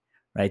Sony.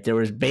 Right, there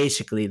was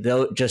basically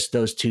just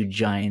those two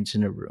giants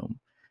in a room.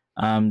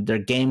 Their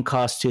game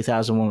cost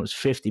 2001 was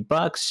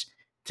 $50.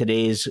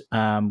 Today's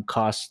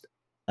cost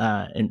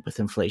with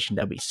inflation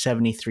that'd be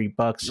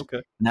 $73. Okay,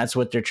 and that's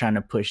what they're trying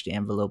to push the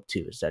envelope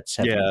to. Is that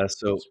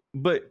So,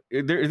 but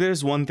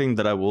there's one thing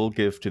that I will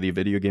give to the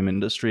video game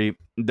industry,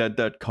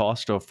 that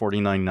cost of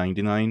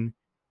 $49.99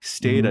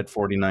 stayed at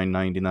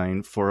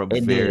 $49.99 for a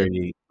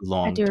very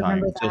long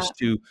time. Just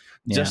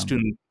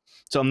to.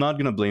 So I'm not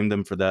gonna blame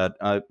them for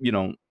that.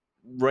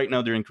 Right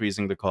now they're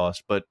increasing the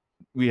cost, but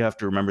we have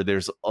to remember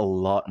there's a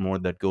lot more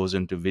that goes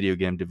into video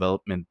game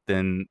development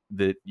than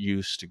that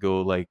used to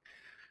go. Like,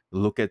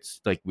 look at,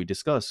 like we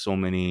discussed, so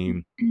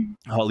many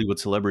Hollywood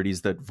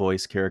celebrities that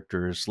voice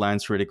characters.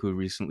 Lance Reddick, who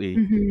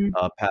recently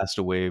passed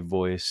away,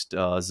 voiced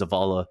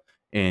Zavala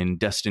in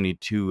Destiny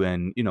 2,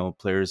 and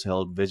players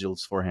held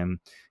vigils for him.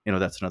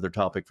 That's another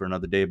topic for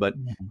another day. But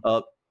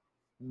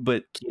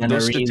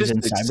those statistics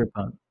in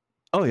Cyberpunk.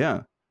 Oh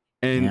yeah.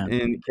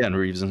 And Keanu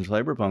Reeves in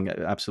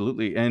Cyberpunk,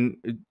 absolutely. And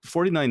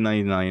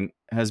 $49.99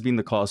 has been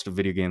the cost of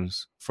video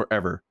games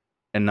forever,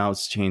 and now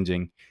it's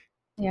changing.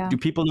 Yeah. Do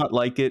people not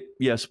like it?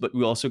 Yes, but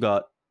we also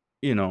got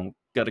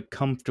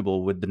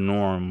comfortable with the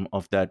norm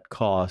of that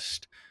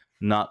cost,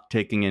 not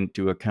taking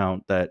into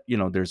account that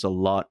there's a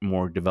lot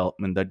more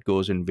development that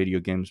goes in video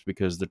games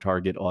because the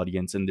target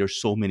audience, and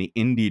there's so many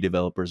indie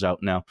developers out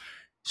now.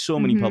 So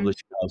many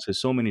publishing houses,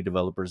 so many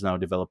developers now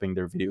developing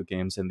their video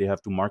games, and they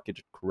have to market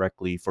it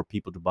correctly for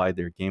people to buy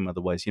their game.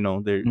 Otherwise,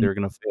 they're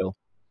gonna fail.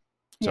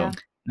 So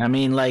I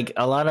mean, like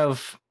a lot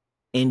of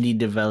indie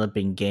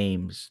developing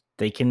games,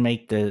 they can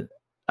make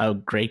a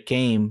great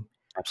game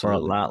for a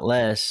lot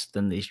less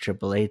than these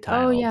AAA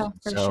titles. Oh yeah,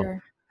 for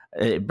sure.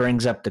 It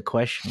brings up the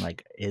question,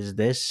 like, is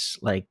this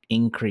like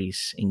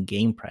increase in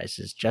game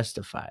prices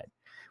justified?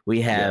 We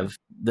have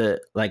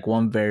the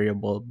one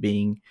variable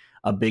being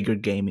a bigger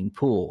gaming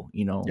pool.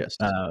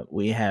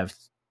 We have,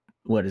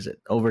 what is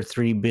it, over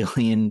 3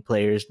 billion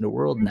players in the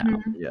world now.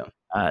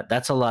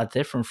 That's a lot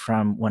different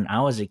from when I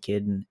was a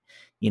kid, and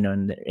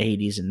in the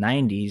 80s and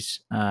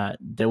 90s,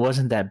 there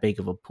wasn't that big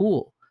of a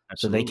pool.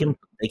 Absolutely. So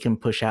they can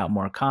push out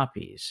more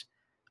copies.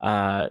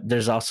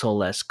 There's also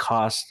less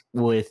cost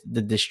with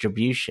the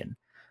distribution.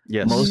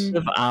 Most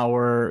of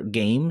our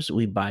games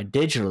we buy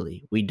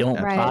digitally. We don't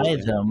buy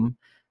them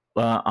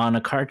on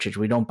a cartridge.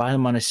 We don't buy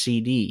them on a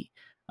CD.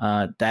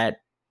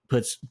 That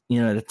puts,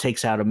 that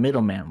takes out a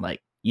middleman.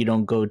 Like, you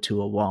don't go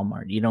to a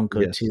Walmart, you don't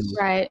go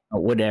to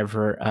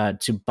whatever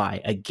to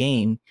buy a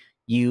game.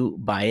 You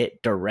buy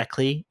it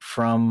directly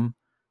from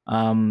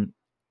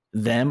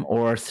them,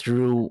 or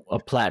through a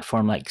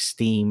platform like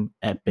Steam,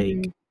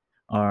 Epic,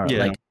 or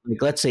like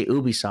let's say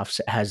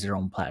Ubisoft has their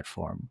own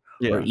platform,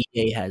 or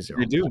EA has their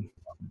own platform.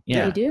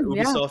 They do.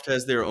 Ubisoft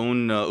has their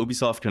own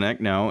Ubisoft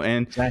Connect now,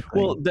 and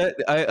that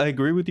I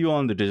agree with you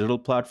on the digital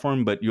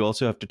platform, but you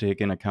also have to take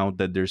in account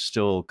that there's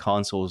still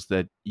consoles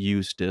that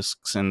use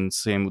discs, and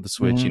same with the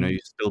Switch. You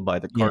still buy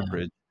the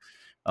cartridge.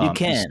 You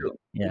can,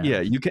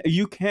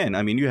 you can.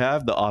 I mean, you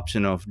have the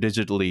option of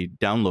digitally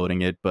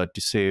downloading it, but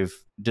to save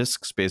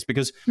disk space,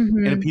 because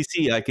in a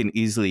PC I can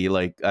easily,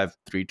 I have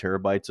 3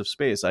 terabytes of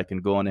space. I can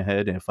go on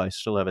ahead, and if I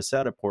still have a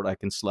SATA port, I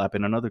can slap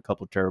in another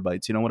couple of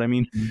terabytes. You know what I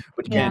mean?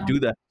 But you can't do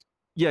that.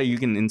 yeah, you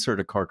can insert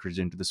a cartridge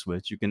into the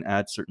Switch. You can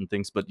add certain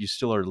things, but you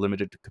still are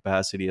limited to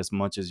capacity as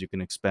much as you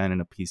can expand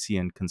in a PC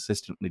and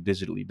consistently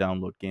digitally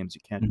download games.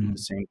 You can't do the Mhm.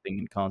 same thing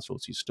in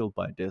consoles. You still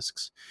buy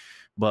discs.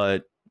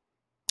 But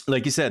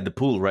like you said, the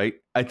pool, right?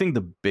 I think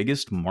the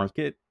biggest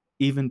market,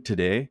 even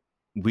today,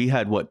 we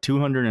had what,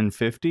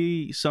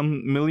 250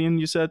 some million,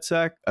 you said,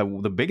 Zach?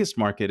 The biggest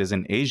market is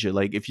in Asia.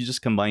 Like if you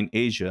just combine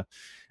Asia,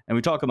 and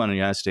we talk about in the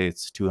United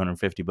States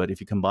 250, but if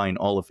you combine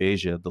all of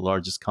Asia, the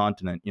largest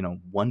continent,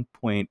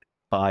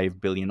 1.5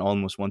 billion,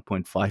 almost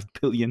 1.5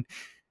 billion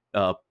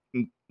uh,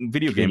 video game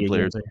Video game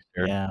players players.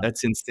 there. Yeah.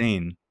 That's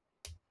insane.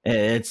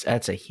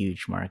 That's a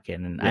huge market,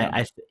 and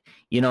Yeah.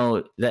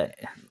 that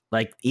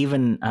like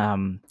even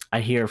I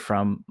hear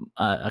from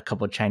a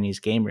couple of Chinese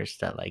gamers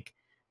that like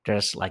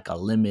there's like a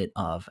limit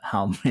of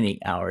how many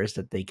hours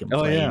that they can Oh,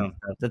 play. yeah.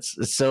 And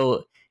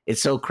stuff.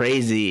 It's so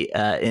crazy.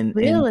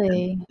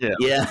 Really? Yeah.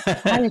 Yeah,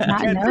 I did You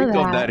not can't know think of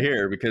that. that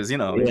here because, you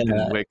Yeah.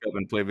 can wake up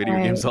and play video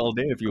Right. games all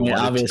day if you I mean,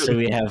 wanted obviously to.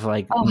 we have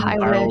like Oh, I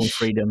our own wish.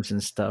 freedoms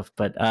and stuff,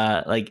 but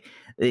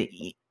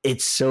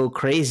it's so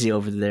crazy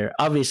over there.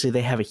 Obviously,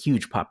 they have a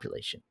huge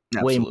population,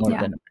 way more Absolutely.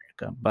 Yeah. than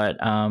America. But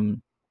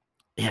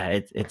yeah,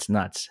 it's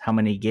nuts how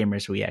many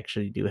gamers we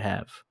actually do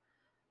have.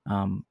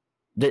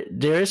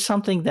 There is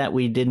something that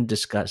we didn't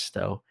discuss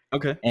though,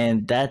 Okay.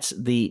 and that's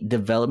the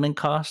development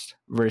cost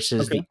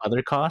versus Okay. the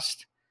other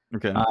cost.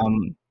 Okay.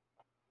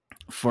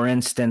 For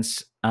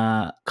instance,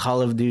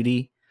 Call of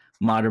Duty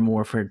Modern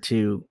Warfare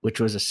 2, which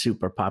was a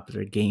super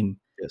popular game,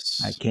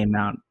 Yes. came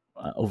out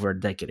over a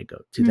decade ago,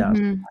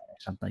 2009 Mhm. or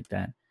something like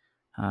that.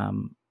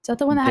 Is that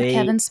the one that had They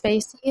Kevin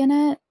Spacey in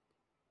it?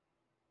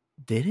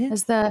 did it?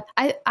 Is the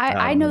I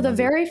don't know the remember.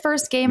 very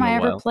first game Been a I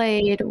ever while.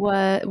 played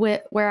was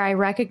where I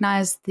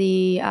recognized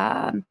the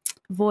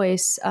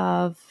voice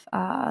of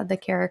the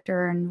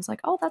character and was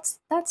like, oh, that's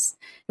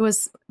it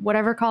was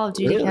whatever Call of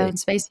Duty Really? Kevin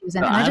Spacey was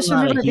in, So and I I'm just not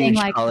a remember being huge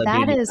like, Call of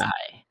that Duty is.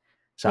 guy,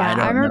 so Yeah, I I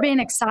don't remember know. being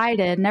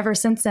excited, and ever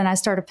since then, I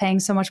started paying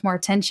so much more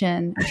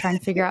attention and trying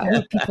to figure out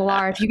who people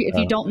are. If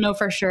you don't know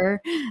for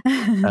sure,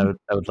 I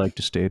would like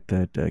to state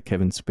that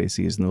Kevin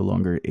Spacey is no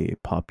longer a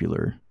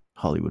popular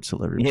Hollywood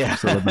celebrity. Yeah.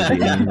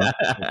 Celebrity anymore.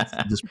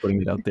 Just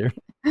putting it out there.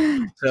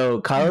 So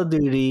Call of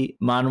Duty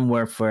Modern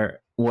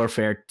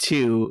Warfare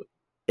 2,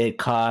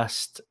 it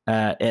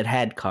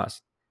had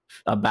cost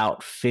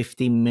about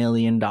 $50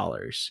 million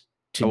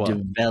to Oh, wow.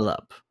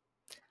 develop,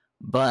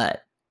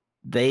 but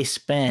they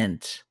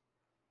spent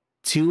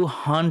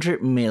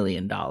 $200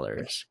 million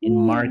in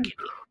marketing,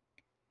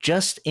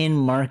 just in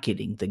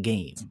marketing the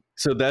game.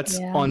 So that's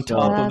Yeah, on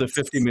top of the that's-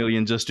 50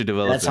 million just to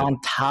develop That's it. on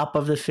top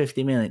of the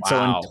 50 million. So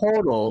in Wow.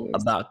 total,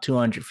 Yes. about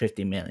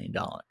 $250 million.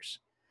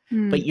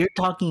 Hmm. But you're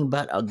talking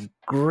about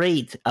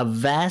a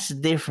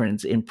vast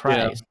difference in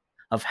price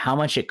of how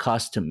much it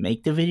costs to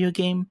make the video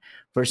game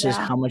versus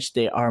Yeah. how much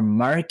they are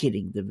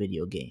marketing the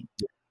video game,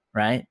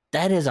 right?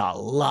 That is a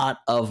lot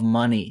of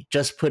money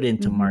just put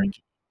into Mhm.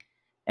 marketing.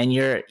 And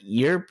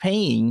you're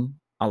paying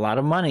a lot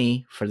of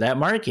money for that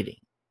marketing,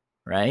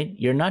 right?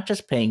 You're not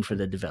just paying for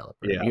the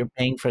developer. Yeah. You're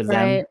paying for them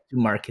Right. to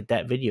market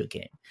that video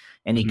game.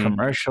 Any Mhm.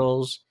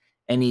 commercials,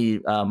 any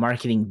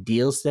marketing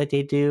deals that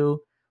they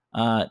do,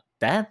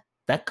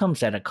 that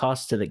comes at a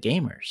cost to the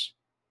gamers.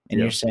 And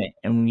Yeah. you're saying,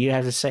 and you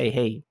have to say,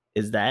 hey,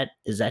 is that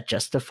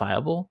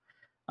justifiable?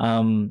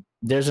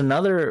 There's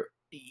another.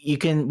 We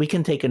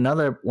can take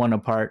another one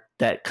apart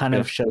that kind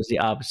of shows the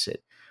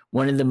opposite.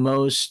 One of the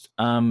most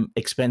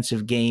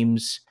expensive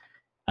games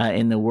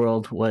in the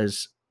world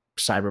was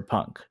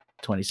Cyberpunk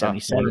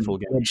 2077, wonderful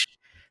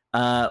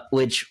game.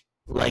 which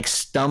like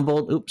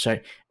stumbled.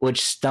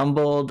 Which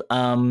stumbled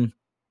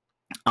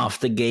off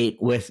the gate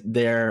with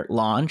their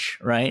launch,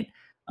 right?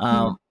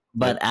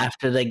 But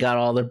after they got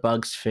all their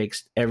bugs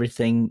fixed,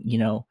 everything,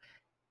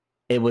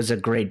 it was a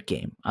great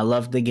game. I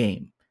loved the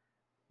game,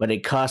 but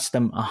it cost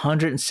them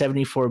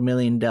 $174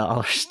 million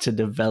to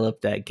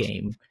develop that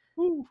game.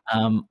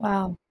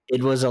 Wow.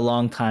 It was a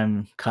long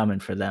time coming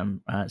for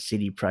them,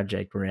 CD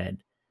Projekt Red.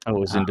 Oh, it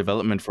was in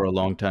development for a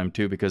long time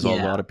too, because a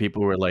lot of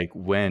people were like,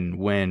 when?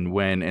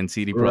 And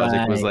CD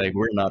Projekt was Right. like,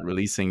 we're not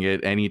releasing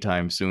it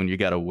anytime soon. You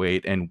gotta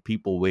wait. And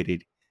people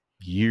waited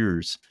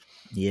years.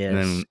 Yes. And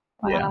then,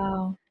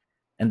 Wow.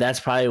 And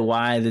that's probably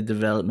why the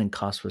development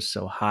cost was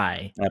so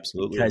high,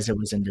 absolutely. because it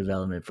was in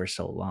development for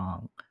so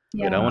long.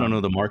 Wait, I want to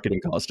know the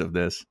marketing cost of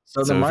this.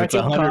 So the if it's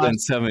marketing cost,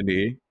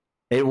 170,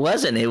 it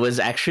wasn't. It was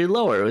actually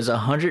lower. It was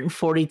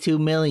 142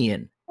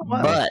 million.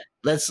 wow. But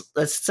let's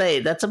say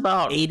that's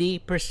about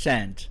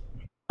 80%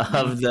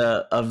 of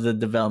the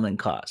development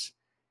cost.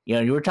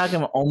 You were talking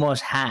about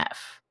almost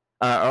half,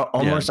 or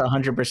almost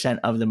 100%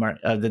 of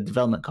the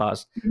development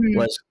cost Mhm.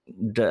 was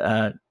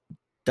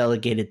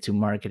delegated to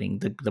marketing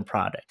the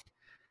product.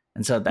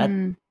 And so that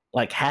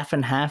like half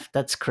and half,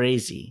 that's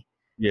crazy.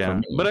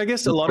 Yeah, but I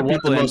guess a lot of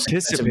people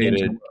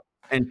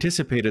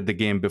anticipated the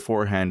game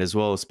beforehand as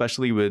well,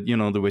 especially with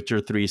the Witcher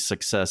 3's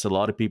success. A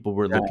lot of people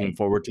were looking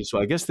forward to. So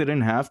I guess they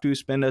didn't have to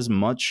spend as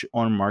much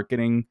on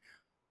marketing.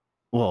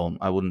 Well,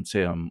 I wouldn't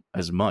say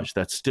as much.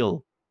 That's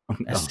still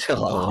That's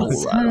still a Oh,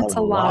 whole lot. That's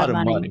a lot of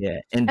money. Yeah.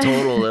 In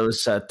total, it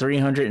was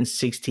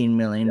 $316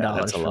 million Yeah,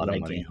 that's a for lot of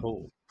that money. game.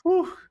 Oh,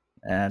 whew.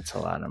 That's a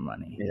lot of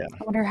money. Yeah.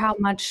 I wonder how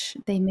much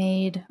they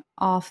made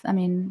off. I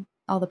mean,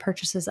 all the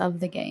purchases of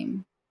the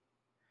game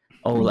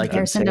Oh, in like in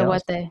comparison to sales?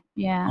 what they.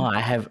 Yeah. Oh,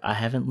 I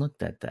haven't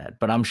looked at that,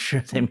 but I'm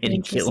sure they made a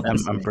Interesting. killer.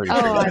 I'm pretty Oh,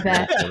 sure. I they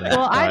bet. did that. Well,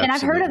 No,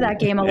 I've heard of that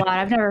absolutely. game a lot.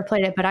 I've never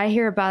played it, but I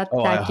hear about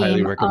Oh, I that highly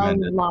game a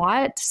recommend it.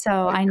 lot.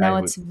 So I I know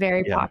would, it's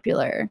very yeah,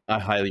 popular. I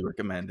highly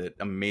recommend it.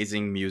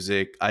 Amazing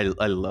music. I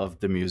love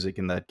the music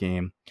in that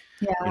game.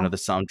 Yeah. The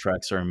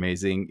soundtracks are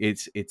amazing.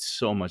 It's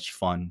so much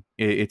fun.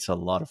 It's a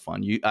lot of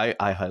fun.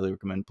 I highly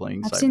recommend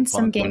playing I've seen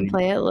some Cyberpunk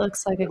gameplay. It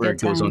looks like a whenever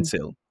good it goes on time.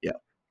 sale. Yeah.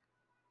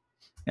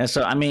 Yeah,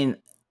 so I mean,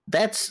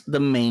 that's the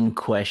main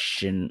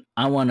question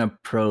I want to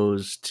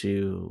pose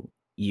to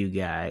you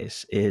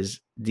guys is,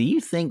 do you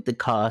think the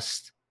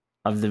cost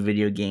of the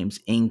video games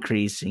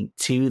increasing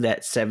to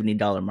that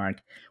 $70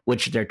 mark,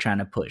 which they're trying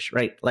to push,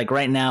 right? Like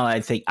right now,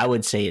 I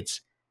would say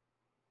it's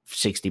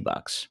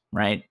 $60,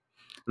 right?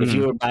 If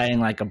you Mhm. were buying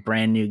like a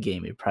brand new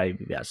game, it'd probably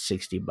be about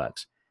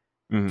 $60.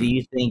 Do Mhm.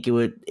 you think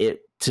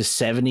it to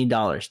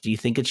 $70? Do you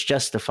think it's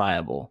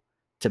justifiable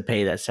to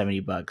pay that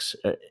 $70?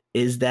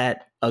 Is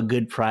that a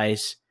good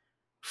price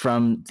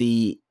from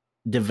the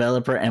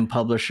developer and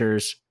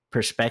publishers'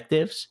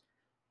 perspectives,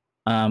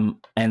 and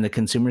the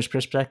consumers'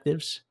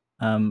 perspectives?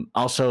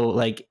 Also,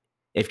 like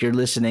if you're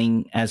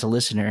listening as a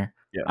listener,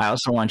 Yeah. I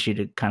also want you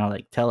to kind of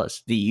like tell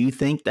us: do you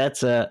think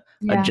that's a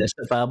Yeah.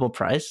 justifiable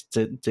price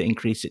to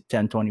increase it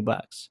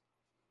 $10-20?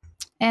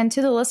 And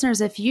to the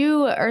listeners, if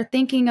you are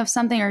thinking of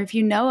something or if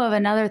you know of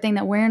another thing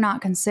that we're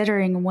not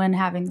considering when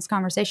having this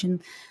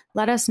conversation,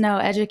 let us know,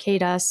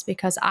 educate us,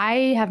 because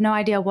I have no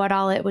idea what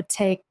all it would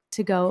take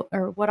to go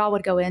or what all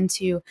would go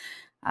into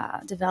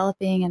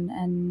developing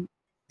and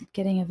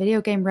getting a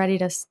video game ready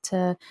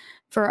to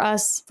for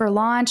us for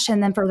launch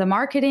and then for the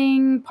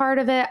marketing part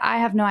of it. I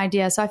have no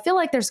idea. So I feel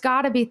like there's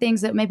got to be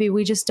things that maybe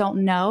we just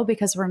don't know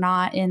because we're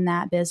not in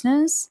that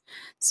business.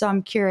 So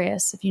I'm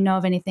curious if you know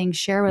of anything,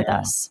 share with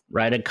us.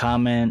 Write a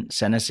comment,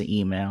 send us an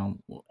email,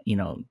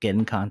 get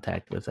in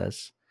contact with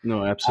us.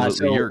 No, absolutely.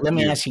 So let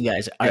me ask you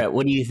guys. All right,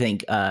 what do you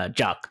think,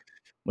 Jock?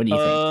 What do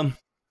you think?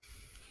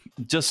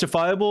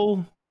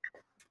 Justifiable?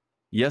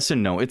 Yes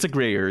and no. It's a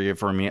gray area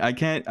for me. I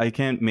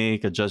can't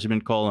make a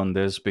judgment call on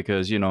this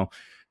because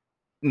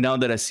now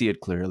that I see it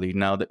clearly,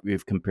 now that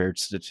we've compared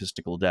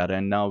statistical data,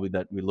 and now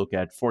that we look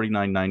at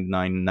 $49.99,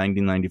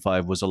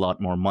 1995 was a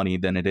lot more money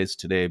than it is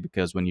today,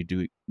 because when you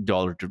do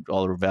dollar to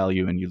dollar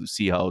value and you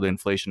see how the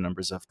inflation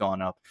numbers have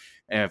gone up,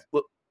 and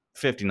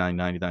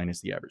 $59.99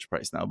 is the average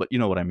price now, but you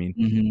know what I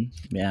mean.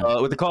 Yeah.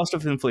 With the cost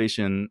of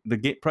inflation,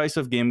 the price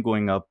of game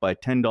going up by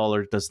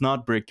 $10 does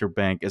not break your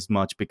bank as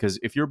much, because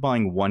if you're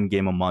buying one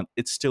game a month,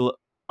 it's still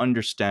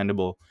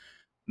understandable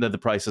that the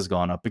price has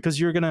gone up, because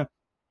you're gonna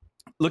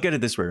look at it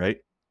this way, right?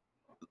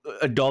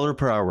 $1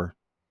 per hour.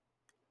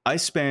 I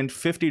spend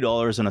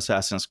 $50 on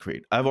Assassin's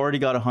Creed. I've already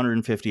got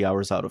 150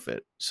 hours out of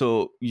it.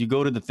 So you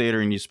go to the theater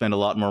and you spend a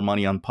lot more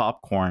money on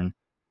popcorn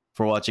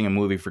for watching a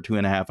movie for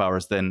 2.5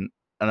 hours than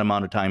an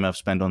amount of time I've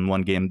spent on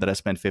one game that I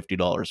spent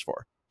 $50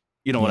 for.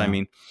 You know what I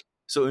mean?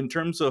 So in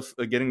terms of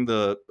getting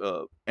the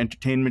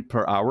entertainment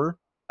per hour,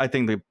 I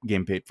think the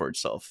game paid for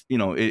itself.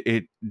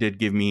 It did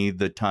give me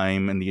the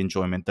time and the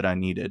enjoyment that I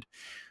needed.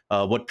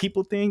 What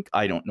people think,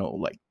 I don't know.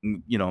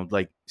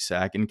 Like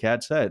Zach and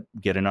Kat said,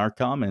 get in our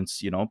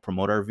comments,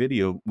 promote our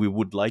video. We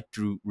would like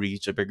to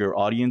reach a bigger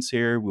audience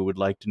here. We would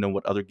like to know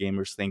what other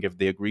gamers think, if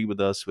they agree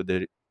with us, if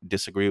they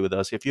disagree with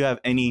us. If you have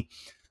any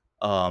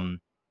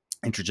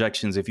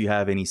interjections, if you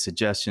have any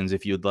suggestions,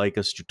 if you'd like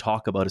us to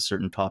talk about a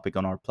certain topic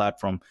on our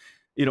platform,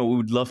 we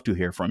would love to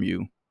hear from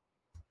you.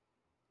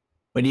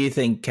 What do you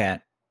think,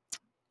 Kat?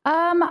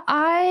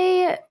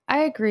 I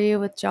agree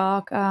with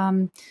Jock.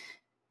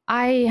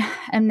 I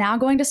am now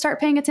going to start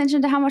paying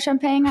attention to how much I'm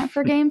paying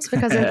for games,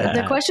 because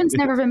the question's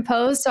never been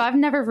posed. So I've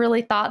never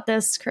really thought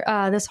this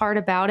hard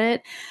about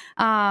it.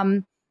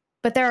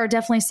 But there are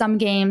definitely some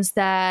games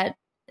that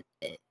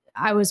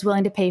I was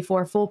willing to pay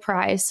for full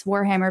price,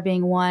 Warhammer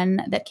being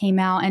one that came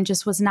out and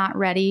just was not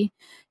ready.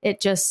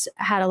 It just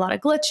had a lot of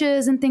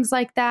glitches and things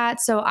like that.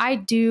 So I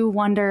do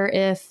wonder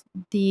if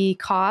the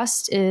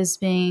cost is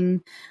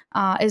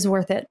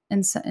worth it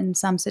in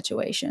some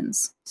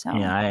situations. So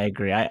yeah, I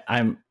agree.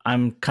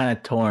 I'm kind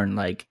of torn.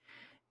 Like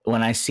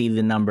when I see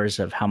the numbers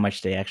of how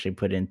much they actually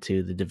put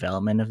into the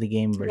development of the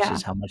game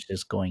versus how much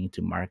is going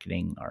into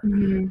marketing or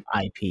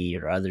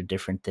IP or other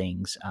different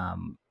things.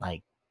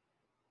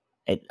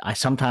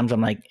 Sometimes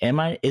I'm like,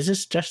 is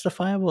this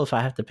justifiable if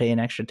I have to pay an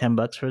extra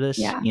 $10 for this?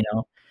 Yeah.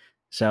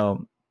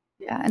 So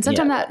and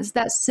sometimes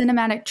that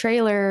cinematic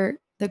trailer,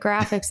 the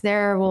graphics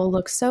there will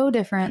look so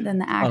different than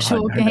the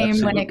actual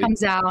game when it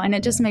comes out, and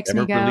it just makes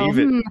me go,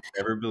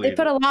 Never believe they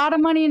put a lot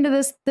of money into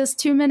this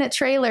 2-minute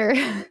trailer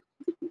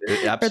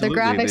for the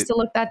graphics to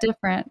look that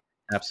different.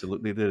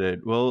 Absolutely did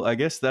it. Well, I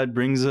guess that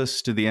brings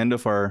us to the end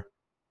of our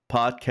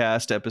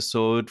podcast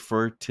episode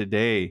for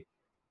today.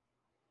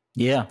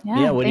 Yeah.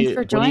 Thanks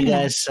for joining what do you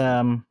guys?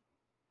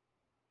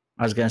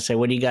 I was gonna say,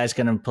 what are you guys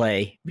gonna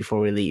play before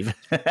we leave?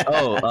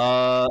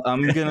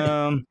 I'm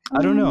gonna. I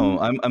don't know.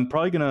 I'm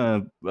probably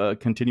gonna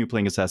continue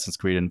playing Assassin's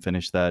Creed and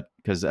finish that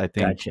because I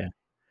think Gotcha.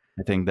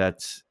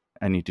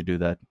 I need to do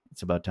that.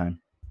 It's about time.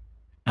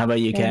 How about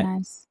you, Very Kat?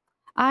 nice.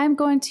 I'm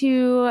going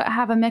to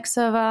have a mix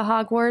of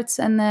Hogwarts,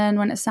 and then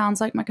when it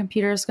sounds like my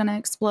computer is going to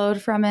explode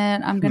from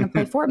it, I'm going to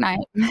play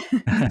Fortnite.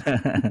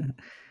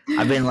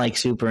 I've been like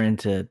super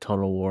into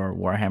Total War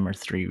Warhammer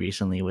 3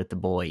 recently with the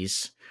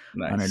boys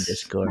on our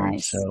Discord.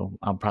 Nice. So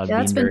I'll probably Yeah,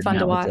 be that's been nerding fun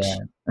to out watch.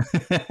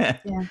 with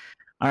that. Yeah.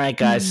 All right,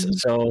 guys. Mhm.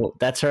 So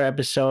that's our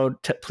episode.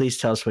 Please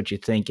tell us what you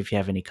think if you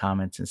have any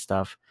comments and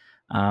stuff.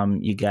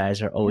 You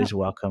guys are always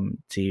welcome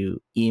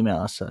to email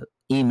us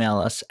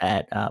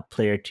at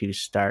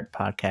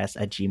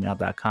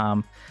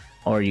player2startpodcast@gmail.com,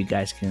 or you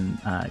guys can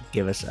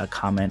give us a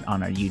comment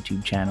on our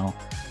YouTube channel.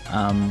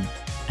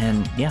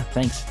 And yeah,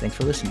 thanks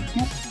for listening.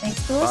 Yep.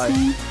 Thanks for Bye.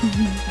 listening.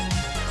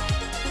 Bye.